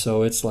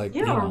 So it's like,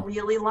 You have a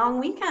really long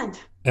weekend.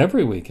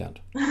 every weekend,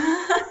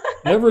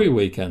 every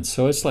weekend.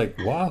 So it's like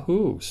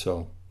wahoo.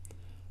 So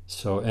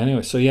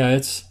anyway, so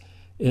yeah,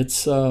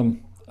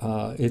 and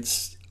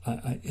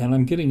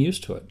I'm getting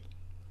used to it.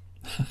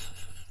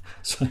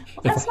 So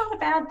Well, that's not a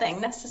bad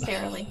thing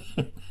necessarily.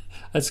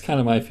 that's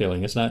kind of my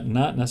feeling. It's not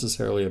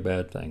necessarily a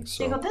bad thing.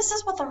 You go, So this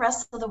is what the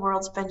rest of the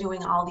world's been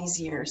doing all these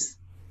years,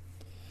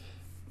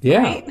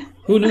 yeah, right?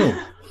 who knew?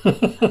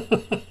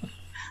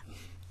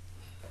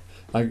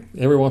 I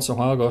every once in a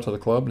while go out to the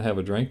club and have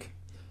a drink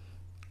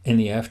in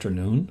the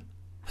afternoon.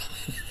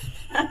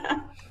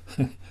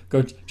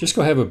 Go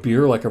have a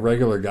beer like a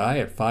regular guy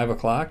at 5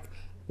 o'clock.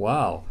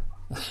 Wow.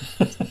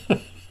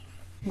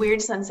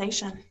 Weird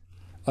sensation.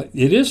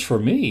 It is for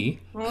me.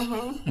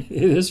 Mm-hmm.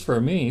 It is for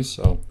me.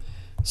 So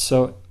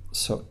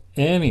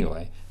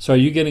anyway, so are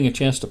you getting a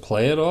chance to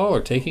play at all,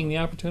 or taking the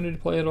opportunity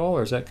to play at all,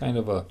 or is that kind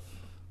of a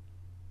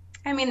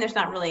I mean, there's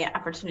not really an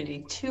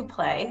opportunity to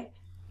play.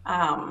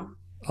 Um,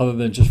 other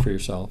than just for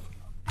yourself?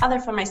 Other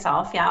for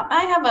myself, yeah.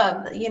 I have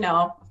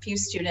a few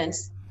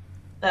students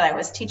that I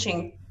was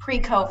teaching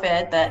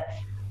pre-COVID that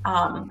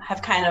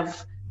have kind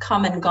of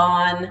come and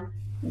gone,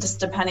 just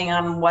depending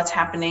on what's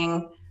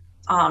happening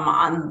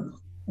on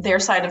their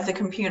side of the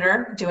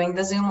computer, doing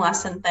the Zoom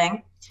lesson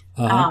thing,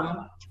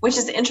 Uh-huh. which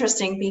is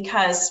interesting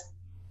because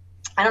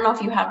I don't know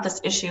if you have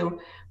this issue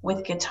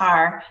with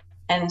guitar,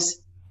 and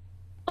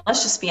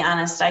let's just be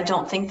honest, I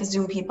don't think the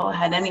Zoom people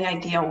had any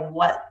idea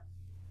what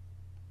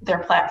their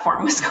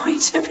platform was going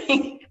to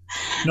be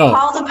No.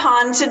 called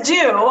upon to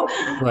do.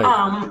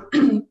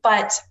 Right.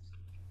 But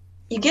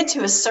you get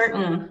to a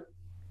certain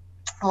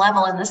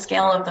level in the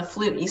scale of the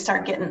flute, you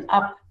start getting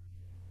up,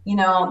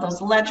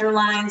 those ledger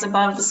lines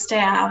above the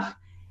staff,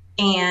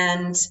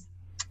 and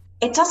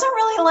it doesn't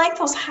really like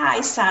those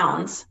high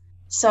sounds.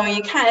 So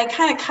it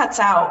kind of cuts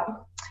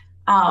out.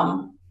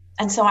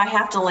 And so I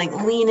have to like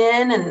lean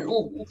in and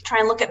try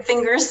and look at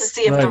fingers to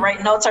see if the Right.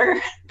 right notes are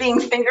being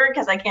fingered,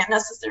 because I can't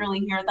necessarily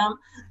hear them.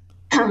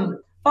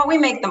 But we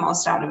make the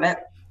most out of it.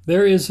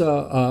 There is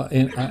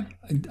and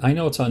I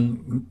know it's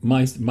on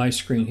my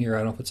screen here. I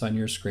don't know if it's on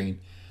your screen.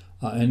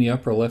 In the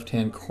upper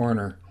left-hand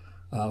corner,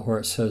 where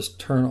it says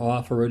 "Turn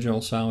off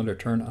original sound" or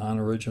 "Turn on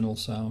original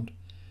sound."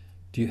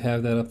 Do you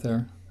have that up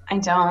there? I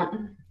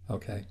don't.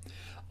 Okay.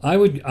 I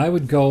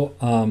would go.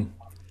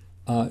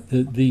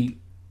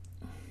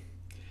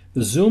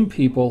 The Zoom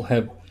people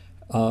have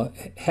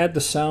had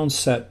the sound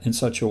set in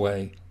such a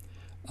way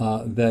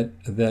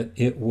that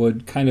it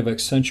would kind of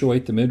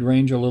accentuate the mid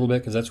range a little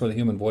bit, because that's where the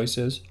human voice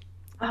is.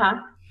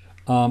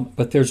 Uh-huh.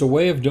 But there's a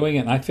way of doing it,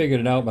 and I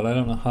figured it out, but I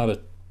don't know how to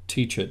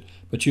teach it.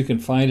 But you can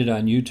find it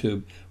on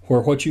YouTube,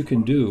 where what you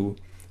can do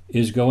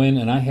is go in,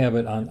 and I have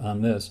it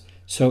on this.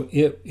 So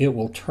it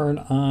will turn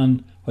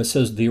on what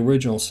says the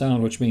original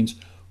sound, which means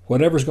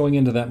whatever's going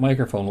into that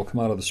microphone will come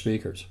out of the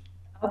speakers.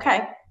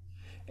 Okay.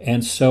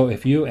 And so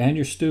if you and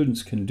your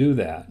students can do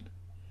that,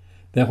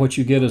 then what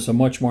you get is a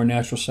much more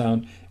natural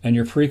sound, and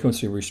your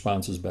frequency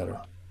response is better.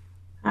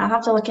 I'll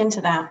have to look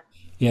into that.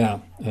 Yeah,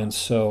 and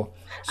so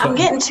I'm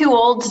getting too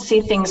old to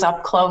see things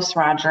up close,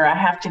 Roger. I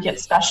have to get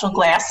special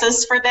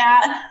glasses for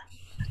that.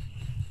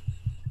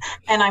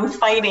 And I'm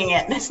fighting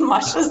it as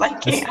much as I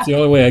can. that's the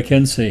only way I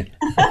can see.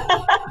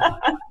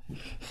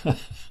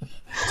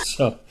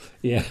 So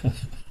yeah,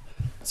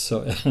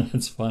 so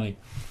it's funny.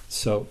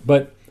 So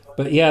but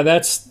yeah,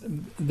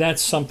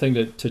 that's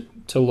something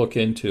to look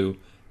into,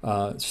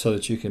 so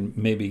that you can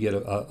maybe get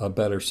a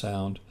better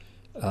sound.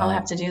 I'll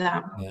have to do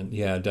that. And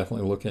yeah,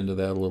 definitely look into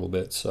that a little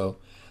bit. So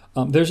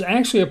there's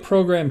actually a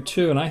program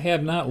too, and I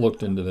have not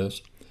looked into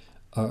this.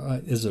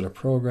 Is it a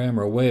program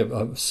or a way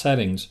of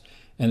settings?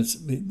 And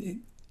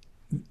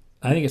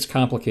I think it's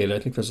complicated. I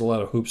think there's a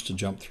lot of hoops to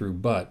jump through.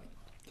 But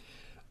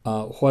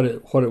what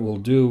it will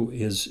do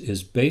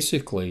is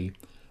basically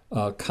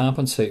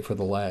compensate for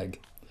the lag,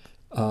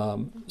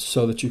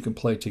 so that you can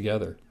play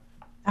together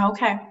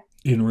Okay.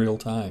 in real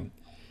time.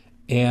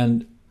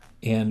 And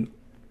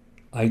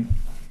I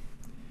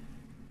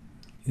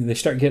they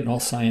start getting all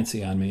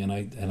sciencey on me, and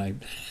I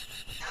and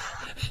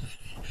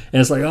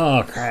it's like,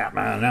 oh crap,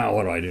 man, now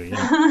what do I do?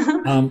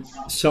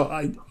 So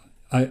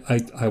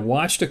I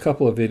watched a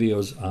couple of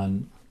videos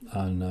on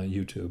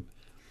YouTube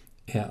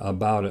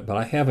about it, but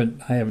I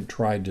haven't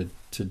tried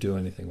to do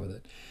anything with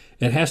it.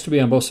 It has to be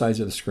on both sides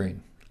of the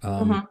screen.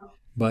 Mm-hmm.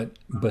 But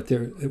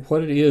there,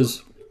 what it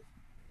is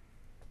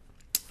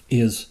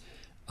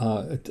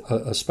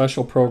a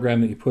special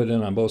program that you put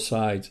in on both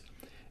sides.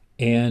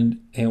 And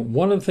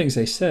one of the things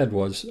they said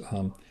was,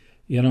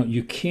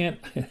 you can't.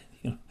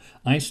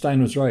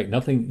 Einstein was right.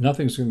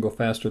 Nothing's going to go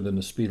faster than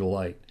the speed of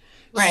light.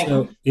 Right.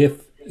 So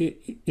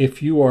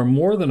if you are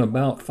more than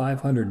about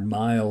 500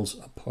 miles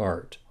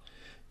apart,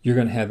 you're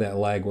going to have that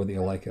lag whether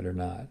you like it or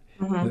not.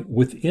 Mm-hmm. But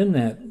within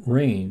that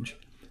range,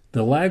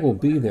 the lag will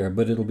be there,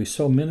 but it'll be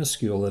so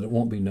minuscule that it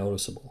won't be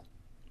noticeable.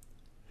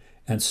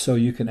 And so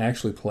you can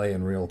actually play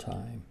in real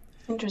time.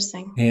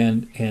 Interesting.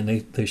 And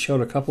they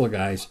showed a couple of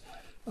guys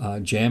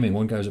jamming.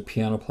 One guy was a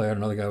piano player,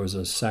 another guy was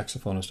a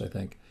saxophonist, I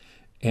think.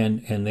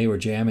 And they were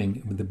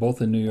jamming. They're both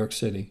in New York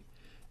City,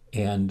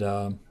 and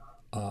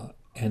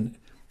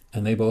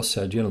they both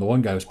said, the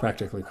one guy was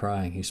practically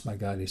crying. He said, "My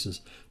God," he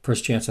says,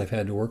 "first chance I've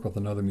had to work with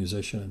another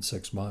musician in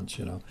 6 months."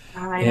 I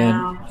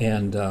know.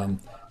 And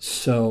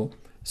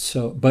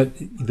but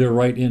they're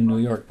right in New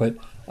York. But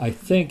I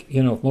think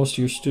if most of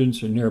your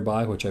students are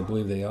nearby, which I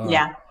believe they are.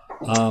 Yeah.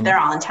 They're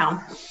all in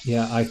town.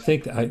 Yeah, I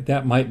think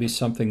that might be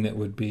something that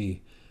would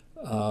be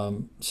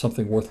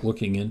something worth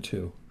looking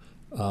into.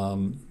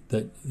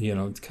 That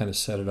to kind of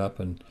set it up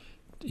and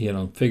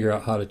figure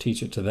out how to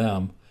teach it to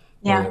them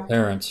or their Yeah.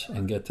 parents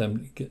and get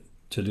them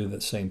to do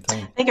the same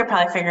thing. They could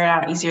probably figure it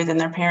out easier than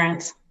their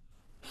parents.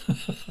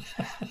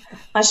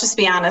 Let's just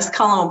be honest.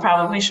 Cullen will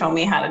probably show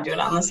me how to do it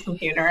on this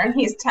computer, and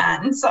he's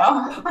 10,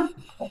 so.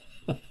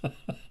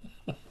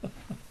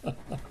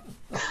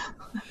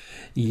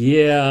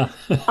 Yeah.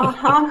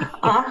 Uh-huh.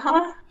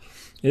 Uh-huh.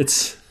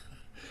 It's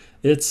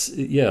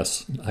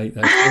yes.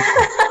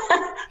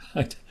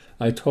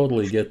 I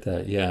totally get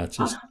that. Yeah. It's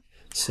just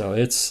so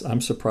I'm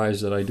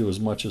surprised that I do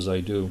as much as I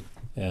do,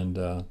 and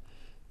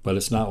but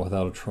it's not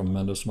without a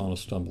tremendous amount of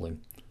stumbling.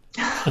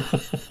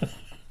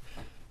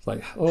 It's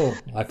like, oh,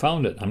 I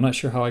found it. I'm not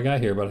sure how I got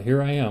here, but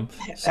here I am.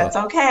 So That's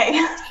okay.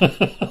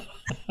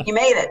 You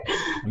made it.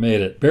 I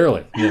made it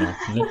barely,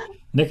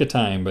 nick of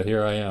time, but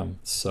here I am.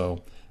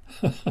 So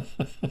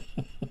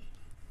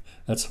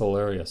that's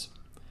hilarious.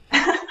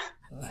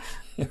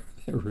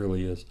 It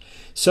really is.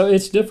 So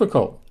it's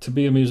difficult to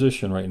be a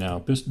musician right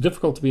now. It's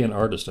difficult to be an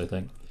artist, I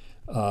think.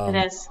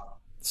 It is.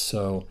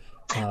 So,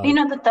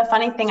 That the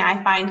funny thing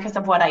I find because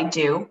of what I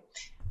do,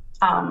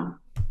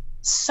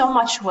 so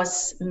much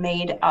was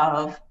made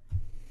of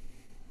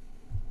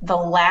the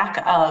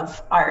lack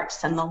of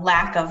arts and the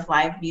lack of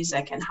live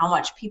music and how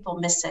much people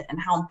miss it and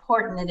how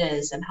important it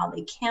is and how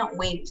they can't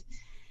wait.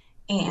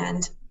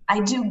 And I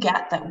do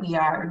get that we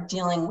are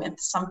dealing with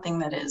something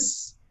that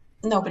is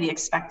nobody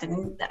expected.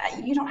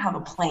 You don't have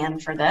a plan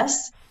for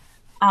this.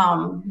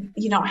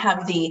 You don't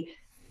have the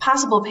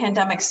possible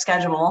pandemic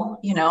schedule,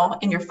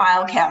 in your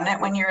file cabinet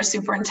when you're a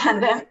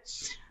superintendent.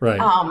 right.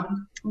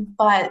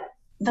 But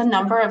the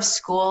number of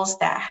schools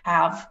that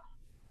have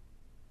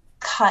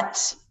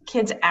cut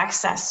kids'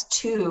 access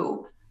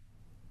to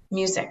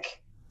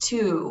music,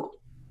 to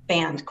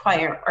band,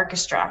 choir,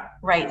 orchestra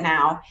right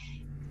now,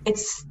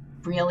 it's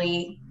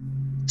really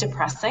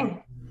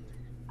depressing.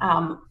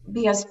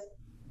 Because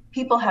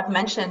people have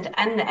mentioned,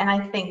 and I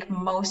think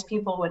most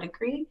people would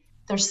agree,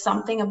 there's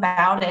something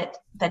about it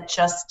that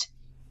just,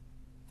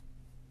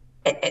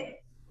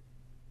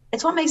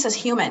 it's what makes us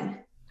human,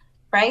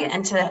 right?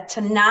 And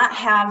to not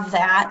have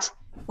that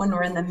when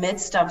we're in the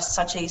midst of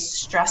such a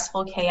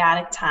stressful,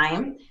 chaotic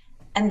time,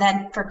 and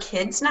then for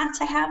kids not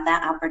to have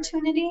that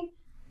opportunity,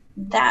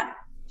 that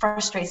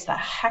frustrates the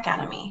heck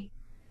out of me.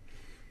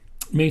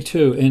 Me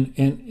too.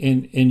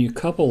 And you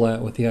couple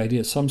that with the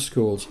idea some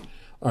schools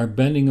are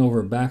bending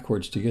over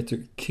backwards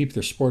to keep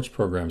their sports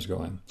programs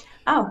going.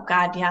 Oh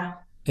God, yeah.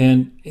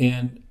 And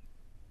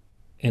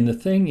the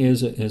thing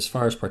is, as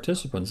far as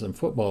participants, and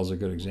football is a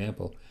good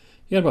example,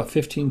 you got about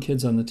 15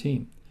 kids on the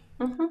team.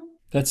 Mm-hmm.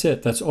 That's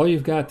it. That's all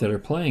you've got that are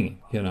playing,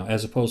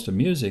 as opposed to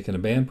music. In a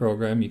band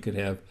program, you could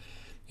have,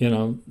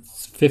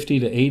 50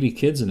 to 80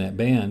 kids in that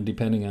band,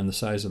 depending on the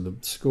size of the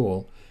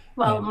school.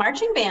 Well,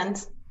 marching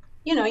bands,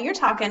 you're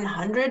talking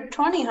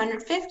 120,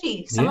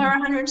 150, some are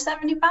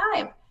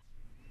 175,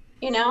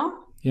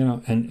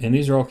 And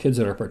these are all kids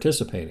that are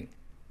participating.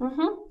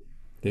 Mm-hmm.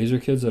 These are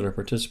kids that are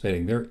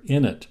participating. They're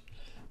in it.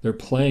 They're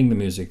playing the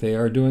music. They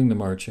are doing the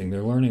marching.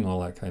 They're learning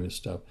all that kind of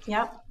stuff.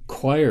 Yep.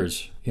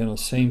 Choirs,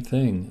 same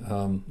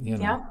thing.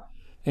 Yep.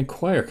 And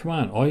choir, come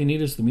on, all you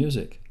need is the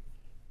music.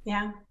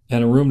 Yeah.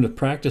 And a room to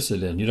practice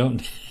it in. You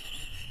don't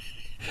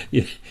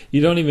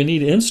you don't even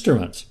need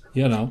instruments,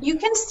 You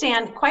can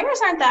stand, choirs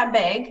aren't that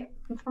big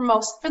for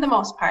the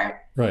most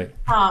part. Right.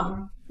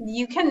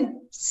 You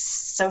can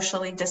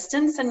socially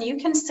distance and you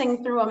can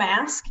sing through a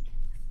mask.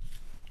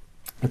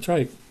 That's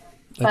right.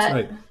 That's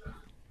right.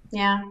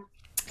 Yeah.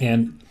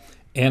 And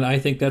I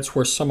think that's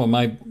where some of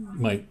my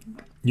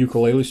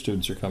ukulele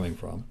students are coming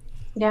from.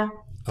 Yeah.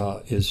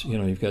 Is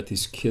you've got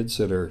these kids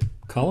that are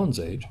Cullen's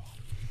age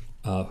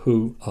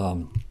who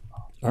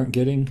aren't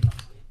getting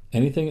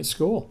anything at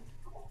school.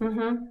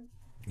 Mm-hmm.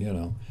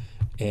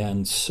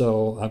 And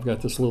so I've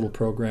got this little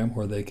program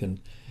where they can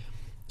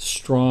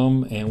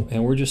strum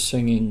and we're just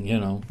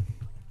singing,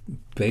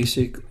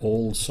 basic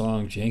old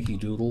songs, Yankee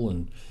Doodle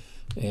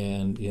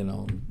and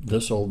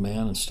This Old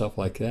Man and stuff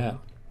like that.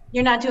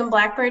 You're not doing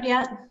Blackbird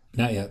yet?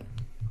 Not yet.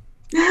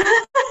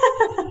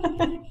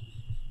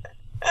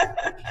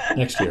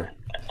 Next year.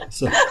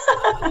 So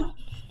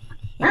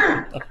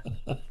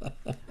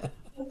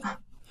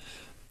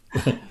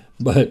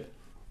but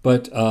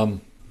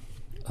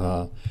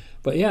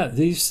yeah,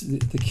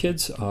 the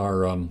kids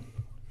are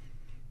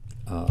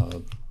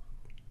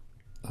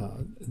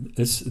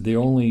it's the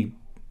only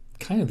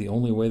the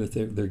only way that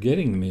they're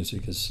getting the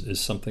music is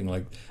something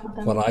like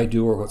what I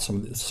do or what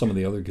some of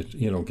the other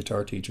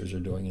guitar teachers are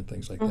doing and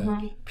things like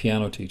that.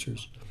 Piano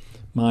teachers.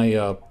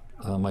 My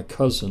my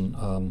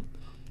cousin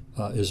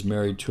is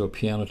married to a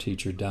piano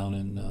teacher down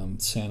in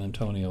San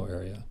Antonio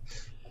area,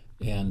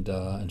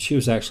 and she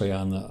was actually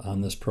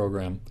on this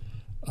program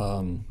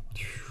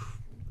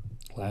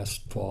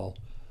last fall,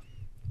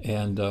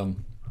 and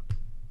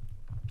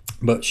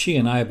but she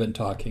and I have been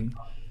talking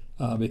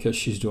because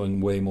she's doing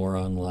way more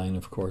online,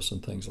 of course,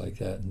 and things like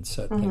that, and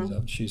set things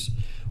up.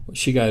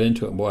 She got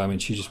into it, boy. I mean,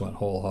 she just went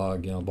whole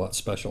hog. Bought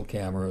special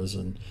cameras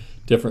and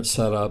different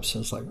setups,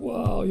 and it's like,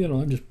 wow,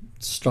 I'm just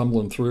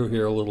stumbling through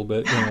here a little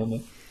bit,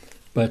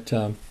 but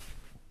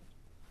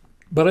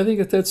But I think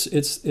that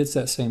it's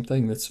that same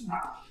thing. That's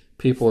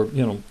people are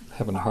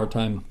having a hard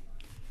time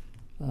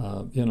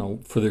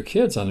for their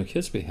kids on their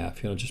kids'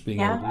 behalf. Just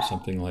being able to do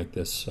something like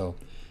this. So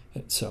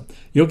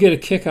you'll get a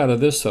kick out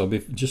of this though.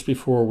 Just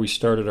before we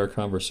started our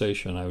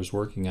conversation, I was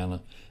working on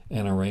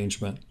an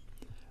arrangement.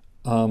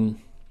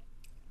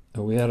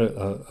 We had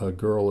a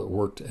girl that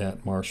worked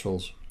at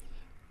Marshall's.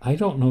 I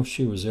don't know if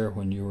she was there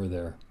when you were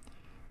there.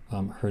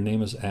 Her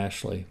name is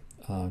Ashley.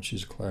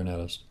 She's a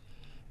clarinetist.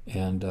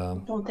 And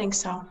don't think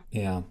so.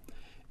 Yeah.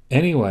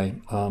 Anyway,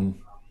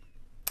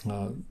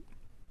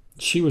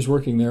 she was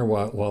working there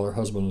while her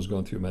husband was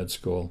going through med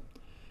school,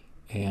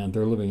 and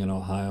they're living in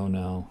Ohio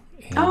now.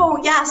 And, oh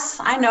yes,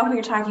 I know who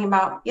you're talking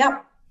about.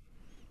 Yep.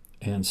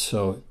 And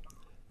so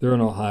they're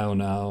in Ohio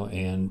now,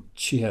 and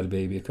she had a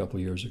baby a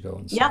couple years ago.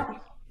 And so,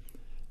 yep.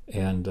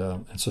 And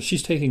so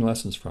she's taking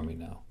lessons from me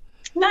now.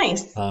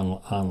 Nice.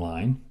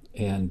 Online,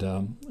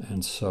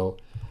 and so.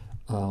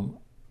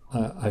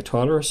 I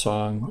taught her a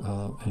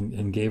song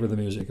and gave her the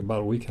music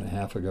about a week and a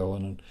half ago,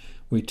 and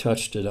we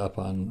touched it up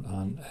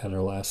at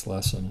our last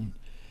lesson.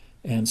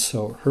 And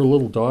so her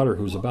little daughter,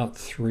 who's about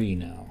 3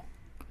 now,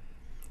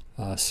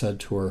 said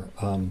to her,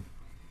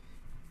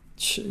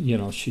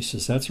 she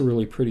says, "That's a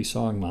really pretty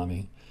song,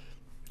 Mommy.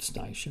 It's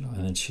nice, And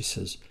then she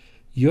says,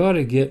 "You ought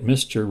to get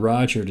Mr.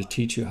 Roger to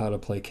teach you how to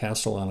play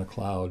Castle on a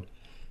Cloud."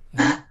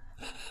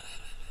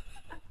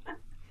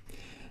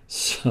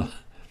 So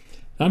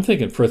I'm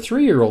thinking, for a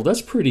 3-year-old,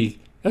 that's pretty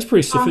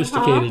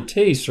sophisticated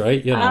taste,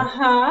 right?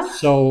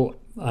 So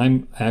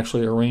I'm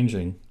actually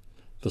arranging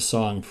the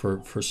song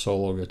for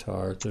solo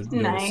guitar to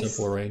do a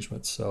simple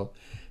arrangement. So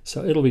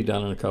it'll be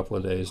done in a couple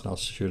of days, and I'll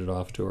shoot it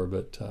off to her.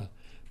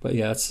 But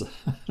yeah, it's.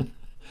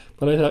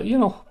 But I thought,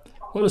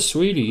 what a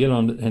sweetie,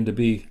 and to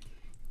be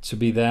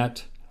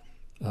that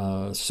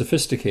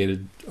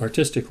sophisticated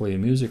artistically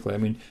and musically. I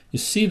mean, you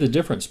see the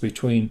difference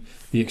between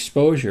the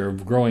exposure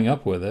of growing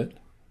up with it.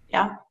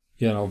 Yeah.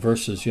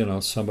 Versus,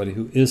 somebody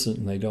who isn't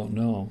and they don't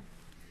know.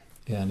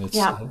 And it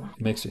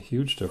makes a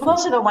huge difference. Well,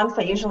 those are the ones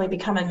that usually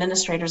become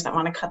administrators that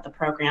want to cut the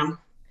program.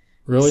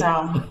 Really? So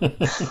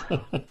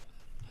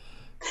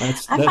I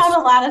found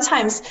a lot of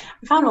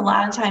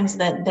times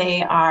that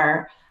they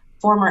are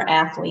former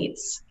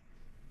athletes,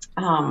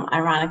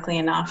 ironically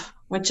enough,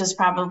 which is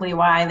probably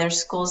why there's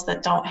schools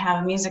that don't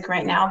have music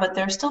right now, but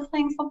they're still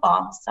playing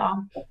football.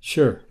 So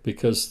sure,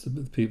 because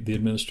the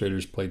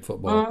administrators played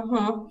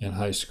football in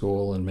high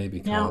school and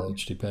maybe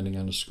college, depending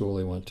on the school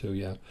they went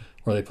to,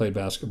 or they played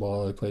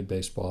basketball, or they played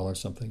baseball or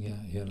something,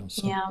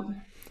 So. Yeah.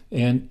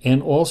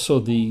 And also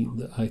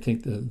I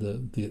think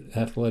the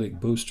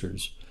athletic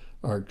boosters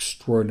are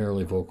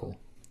extraordinarily vocal.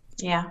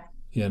 Yeah.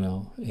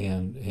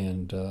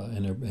 And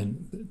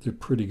they're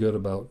pretty good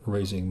about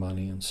raising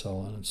money and so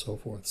on and so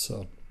forth.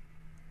 So.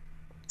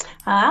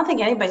 I don't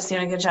think anybody's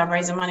doing a good job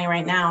raising money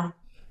right now.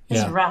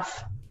 It's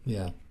rough.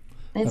 Yeah.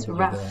 It's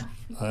rough.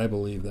 I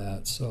believe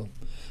that. So,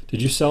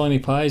 did you sell any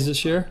pies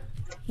this year?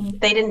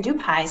 They didn't do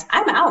pies.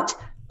 I'm out.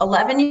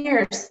 11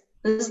 years.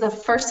 This is the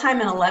first time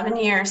in 11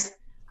 years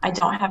I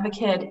don't have a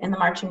kid in the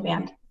marching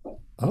band.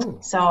 Oh.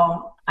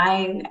 So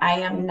I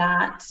am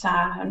not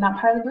I'm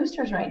not part of the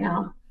boosters right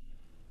now.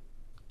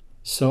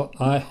 So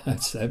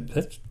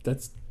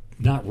that's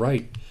not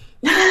right.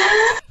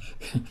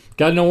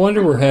 God, no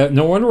wonder we're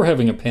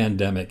having a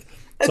pandemic.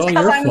 It's all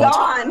your fault.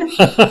 I'm gone.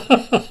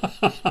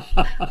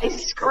 I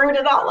screwed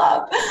it all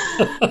up.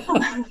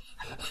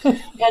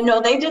 Yeah,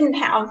 no, they did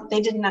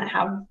not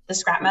have the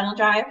scrap metal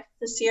drive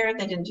this year.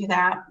 They didn't do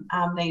that.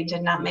 They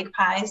did not make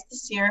pies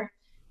this year.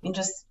 I mean,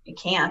 you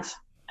can't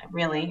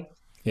really.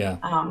 Yeah.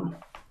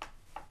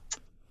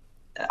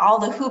 All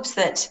the hoops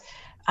that,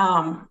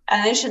 and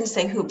I shouldn't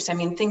say hoops. I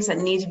mean, things that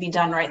need to be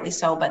done, rightly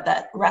so, but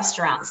that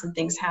restaurants and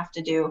things have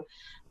to do.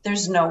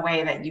 There's no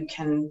way that you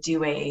can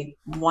do a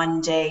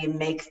one day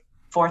make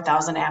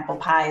 4,000 apple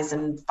pies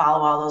and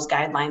follow all those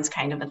guidelines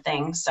kind of a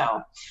thing.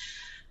 So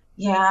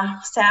yeah,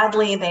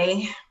 sadly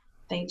they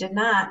did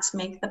not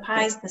make the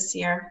pies this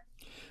year.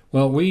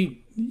 Well,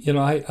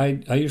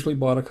 I usually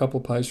bought a couple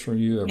pies from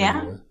you every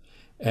year.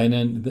 And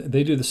then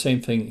they do the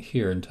same thing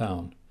here in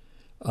town.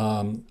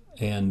 And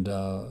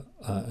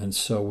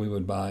so we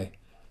would buy,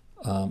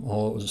 it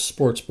was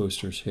sports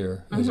boosters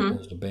here as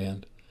opposed to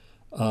band.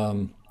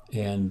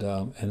 And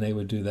they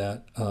would do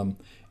that.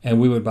 And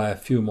we would buy a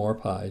few more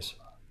pies.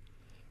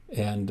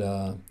 And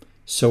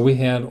so we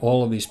had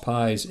all of these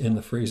pies in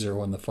the freezer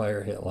when the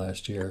fire hit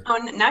last year. Oh,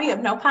 now you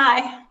have no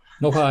pie.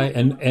 No pie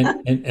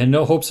and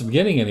no hopes of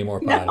getting any more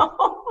pie.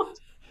 No.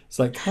 It's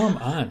like, come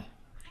on.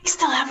 I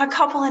still have a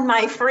couple in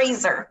my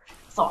freezer,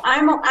 so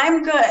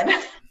I'm good.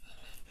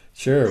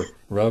 Sure,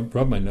 rub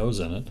my nose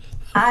in it.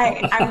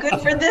 I'm good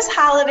for this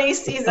holiday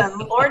season.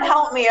 Lord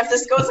help me if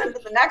this goes into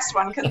the next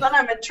one, because then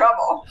I'm in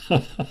trouble.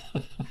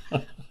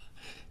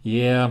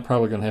 Yeah, I'm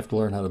probably gonna have to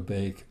learn how to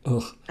bake.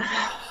 Ugh.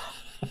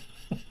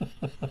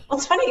 Well,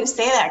 it's funny you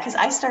say that, because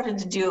I started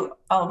to do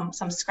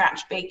some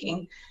scratch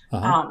baking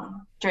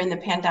during the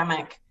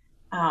pandemic.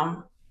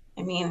 I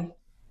mean,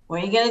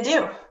 what are you gonna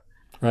do?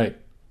 Right.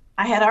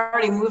 I had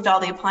already moved all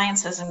the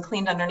appliances and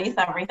cleaned underneath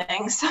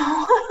everything, so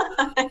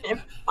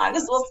I might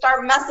as well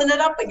start messing it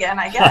up again,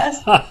 I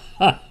guess.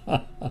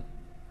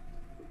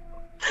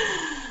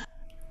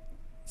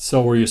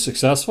 So were you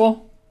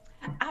successful?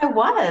 I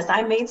was.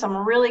 I made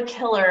some really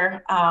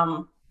killer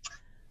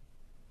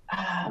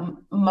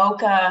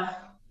mocha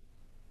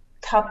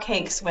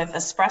cupcakes with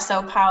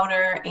espresso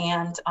powder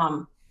and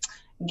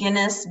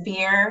Guinness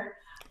beer.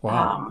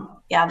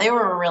 Wow. Yeah, they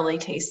were really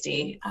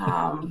tasty.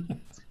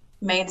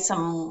 Made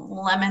some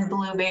lemon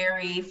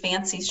blueberry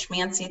fancy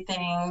schmancy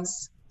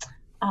things.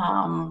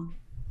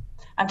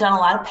 I've done a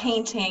lot of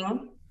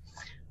painting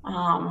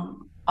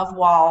of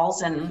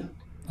walls and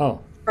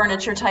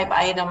furniture type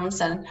items,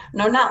 and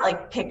no, not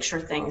like picture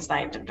things.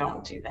 I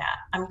don't do that.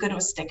 I'm good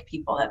with stick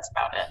people. That's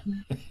about it.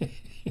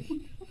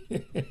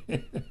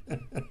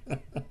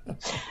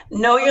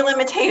 Know your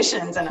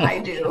limitations, and I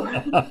do.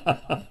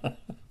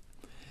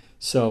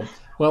 So,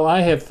 well,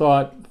 I have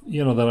thought,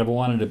 that I've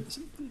wanted to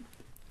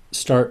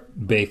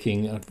start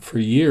baking for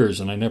years,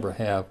 and I never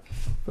have,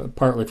 but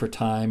partly for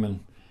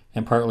time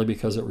and partly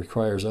because it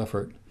requires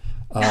effort.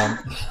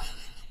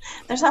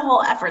 There's that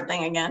whole effort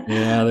thing again.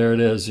 Yeah, there it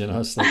is.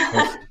 It's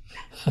like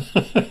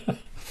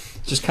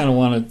just kind of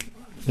want to,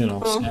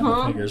 snap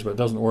my fingers, but it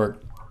doesn't work.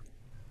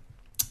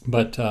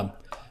 But it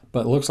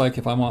looks like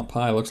if I want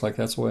pie, it looks like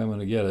that's the way I'm going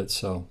to get it.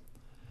 So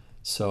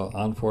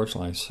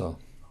unfortunately, so.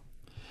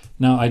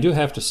 Now I do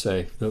have to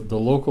say the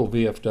local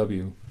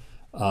VFW,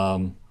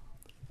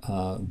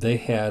 they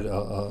had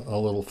a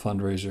little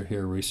fundraiser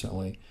here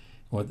recently,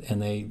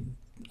 and they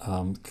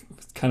kind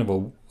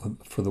of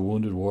for the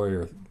Wounded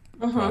Warrior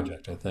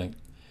project, I think,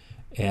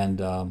 and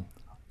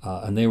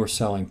they were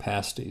selling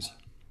pasties.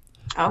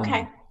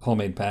 Okay.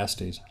 Homemade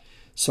pasties.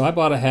 So I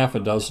bought a half a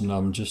dozen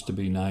of them just to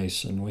be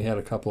nice, and we had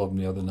a couple of them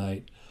the other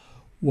night.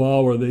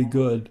 Wow, are they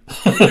good?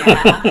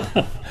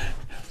 Yeah.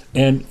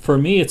 And for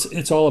me,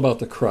 it's all about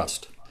the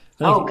crust.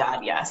 Oh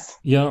God, yes.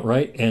 Yeah,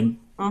 right. And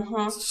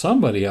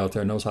somebody out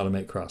there knows how to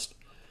make crust.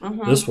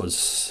 This was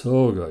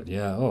so good.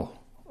 Yeah.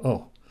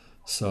 Oh.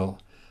 So,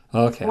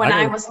 okay. When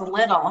I was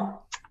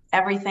little,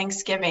 every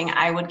Thanksgiving,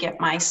 I would get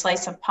my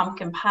slice of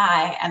pumpkin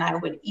pie and I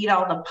would eat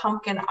all the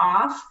pumpkin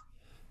off.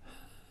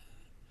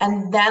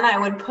 And then I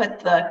would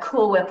put the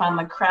Cool Whip on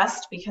the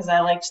crust because I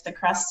liked the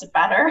crust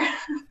better.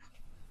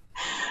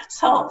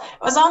 So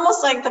it was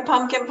almost like the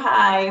pumpkin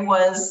pie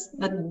was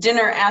the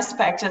dinner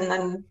aspect, and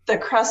then the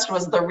crust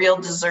was the real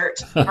dessert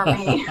for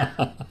me.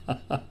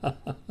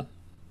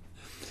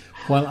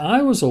 When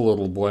I was a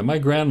little boy, my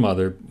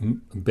grandmother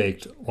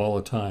baked all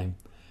the time.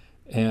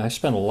 And I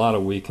spent a lot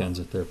of weekends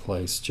at their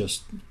place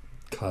just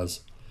because.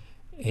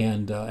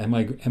 And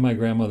my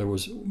grandmother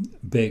was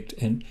baked,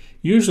 and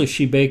usually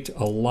she baked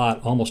a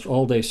lot, almost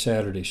all day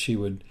Saturday. She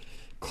would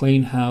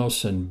clean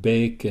house and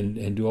bake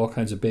and do all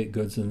kinds of baked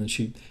goods, and then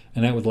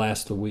that would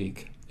last a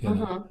week,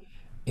 know.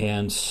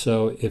 And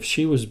so if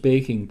she was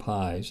baking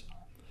pies,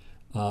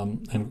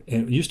 and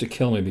it used to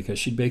kill me because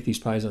she'd bake these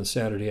pies on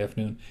Saturday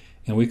afternoon,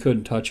 and we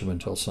couldn't touch them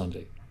until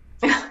Sunday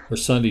or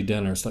Sunday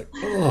dinner. It's like,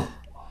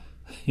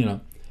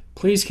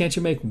 please can't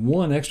you make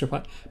one extra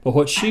pie? But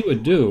what she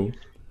would do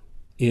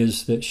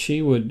is that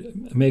she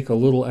would make a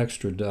little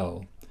extra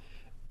dough,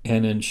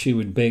 and then she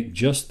would bake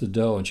just the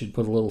dough, and she'd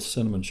put a little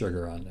cinnamon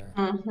sugar on there.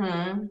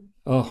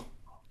 Oh,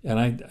 and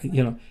I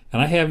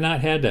have not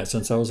had that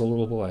since I was a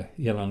little boy.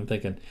 I'm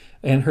thinking,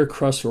 and her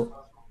crusts were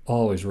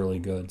always really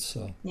good.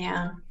 So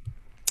yeah.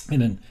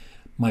 And then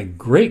my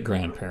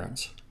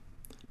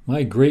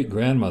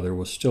great-grandmother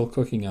was still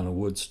cooking on a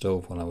wood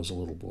stove when I was a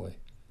little boy.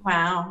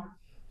 Wow.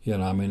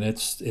 I mean,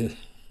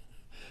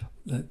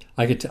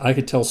 I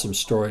could tell some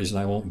stories, and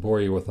I won't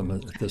bore you with them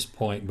at this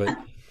point,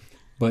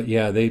 but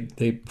yeah, they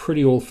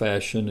pretty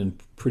old-fashioned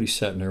and pretty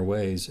set in their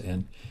ways,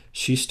 and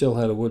she still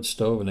had a wood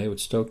stove, and they would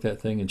stoke that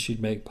thing, and she'd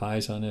make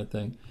pies on that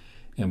thing,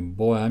 and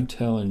boy, I'm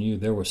telling you,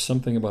 there was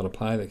something about a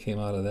pie that came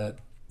out of that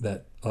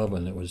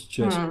oven. It was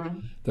just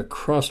the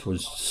crust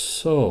was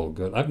so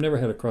good. I've never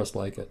had a crust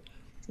like it.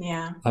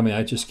 Yeah. I mean,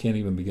 I just can't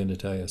even begin to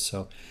tell you.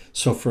 So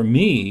for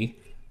me,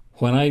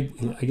 when I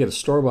get a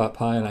store-bought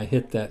pie and I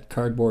hit that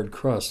cardboard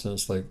crust, and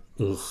it's like,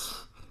 ugh.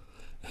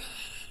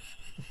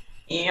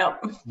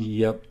 Yep.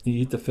 You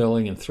eat the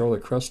filling and throw the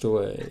crust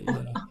away.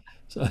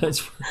 So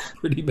that's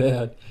pretty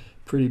bad.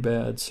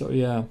 So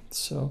yeah.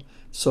 So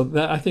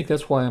that, I think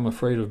that's why I'm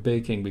afraid of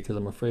baking, because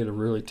I'm afraid of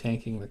really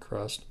tanking the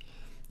crust.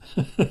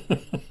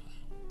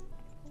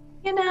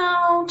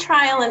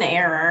 Trial and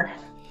error.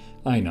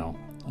 I know.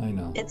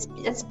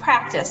 It's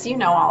practice. You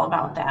know all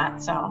about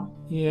that. So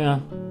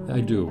yeah,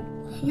 I do.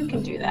 You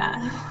can do that.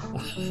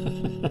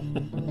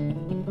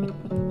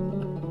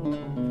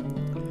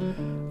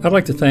 I'd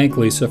like to thank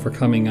Lisa for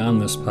coming on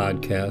this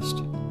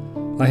podcast.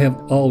 I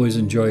have always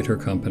enjoyed her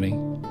company,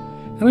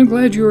 and I'm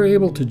glad you were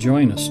able to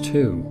join us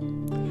too.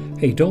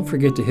 Hey, don't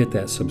forget to hit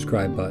that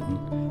subscribe button,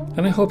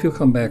 and I hope you'll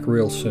come back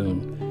real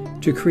soon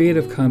to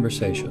Creative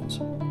Conversations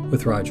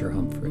with Roger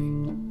Humphrey.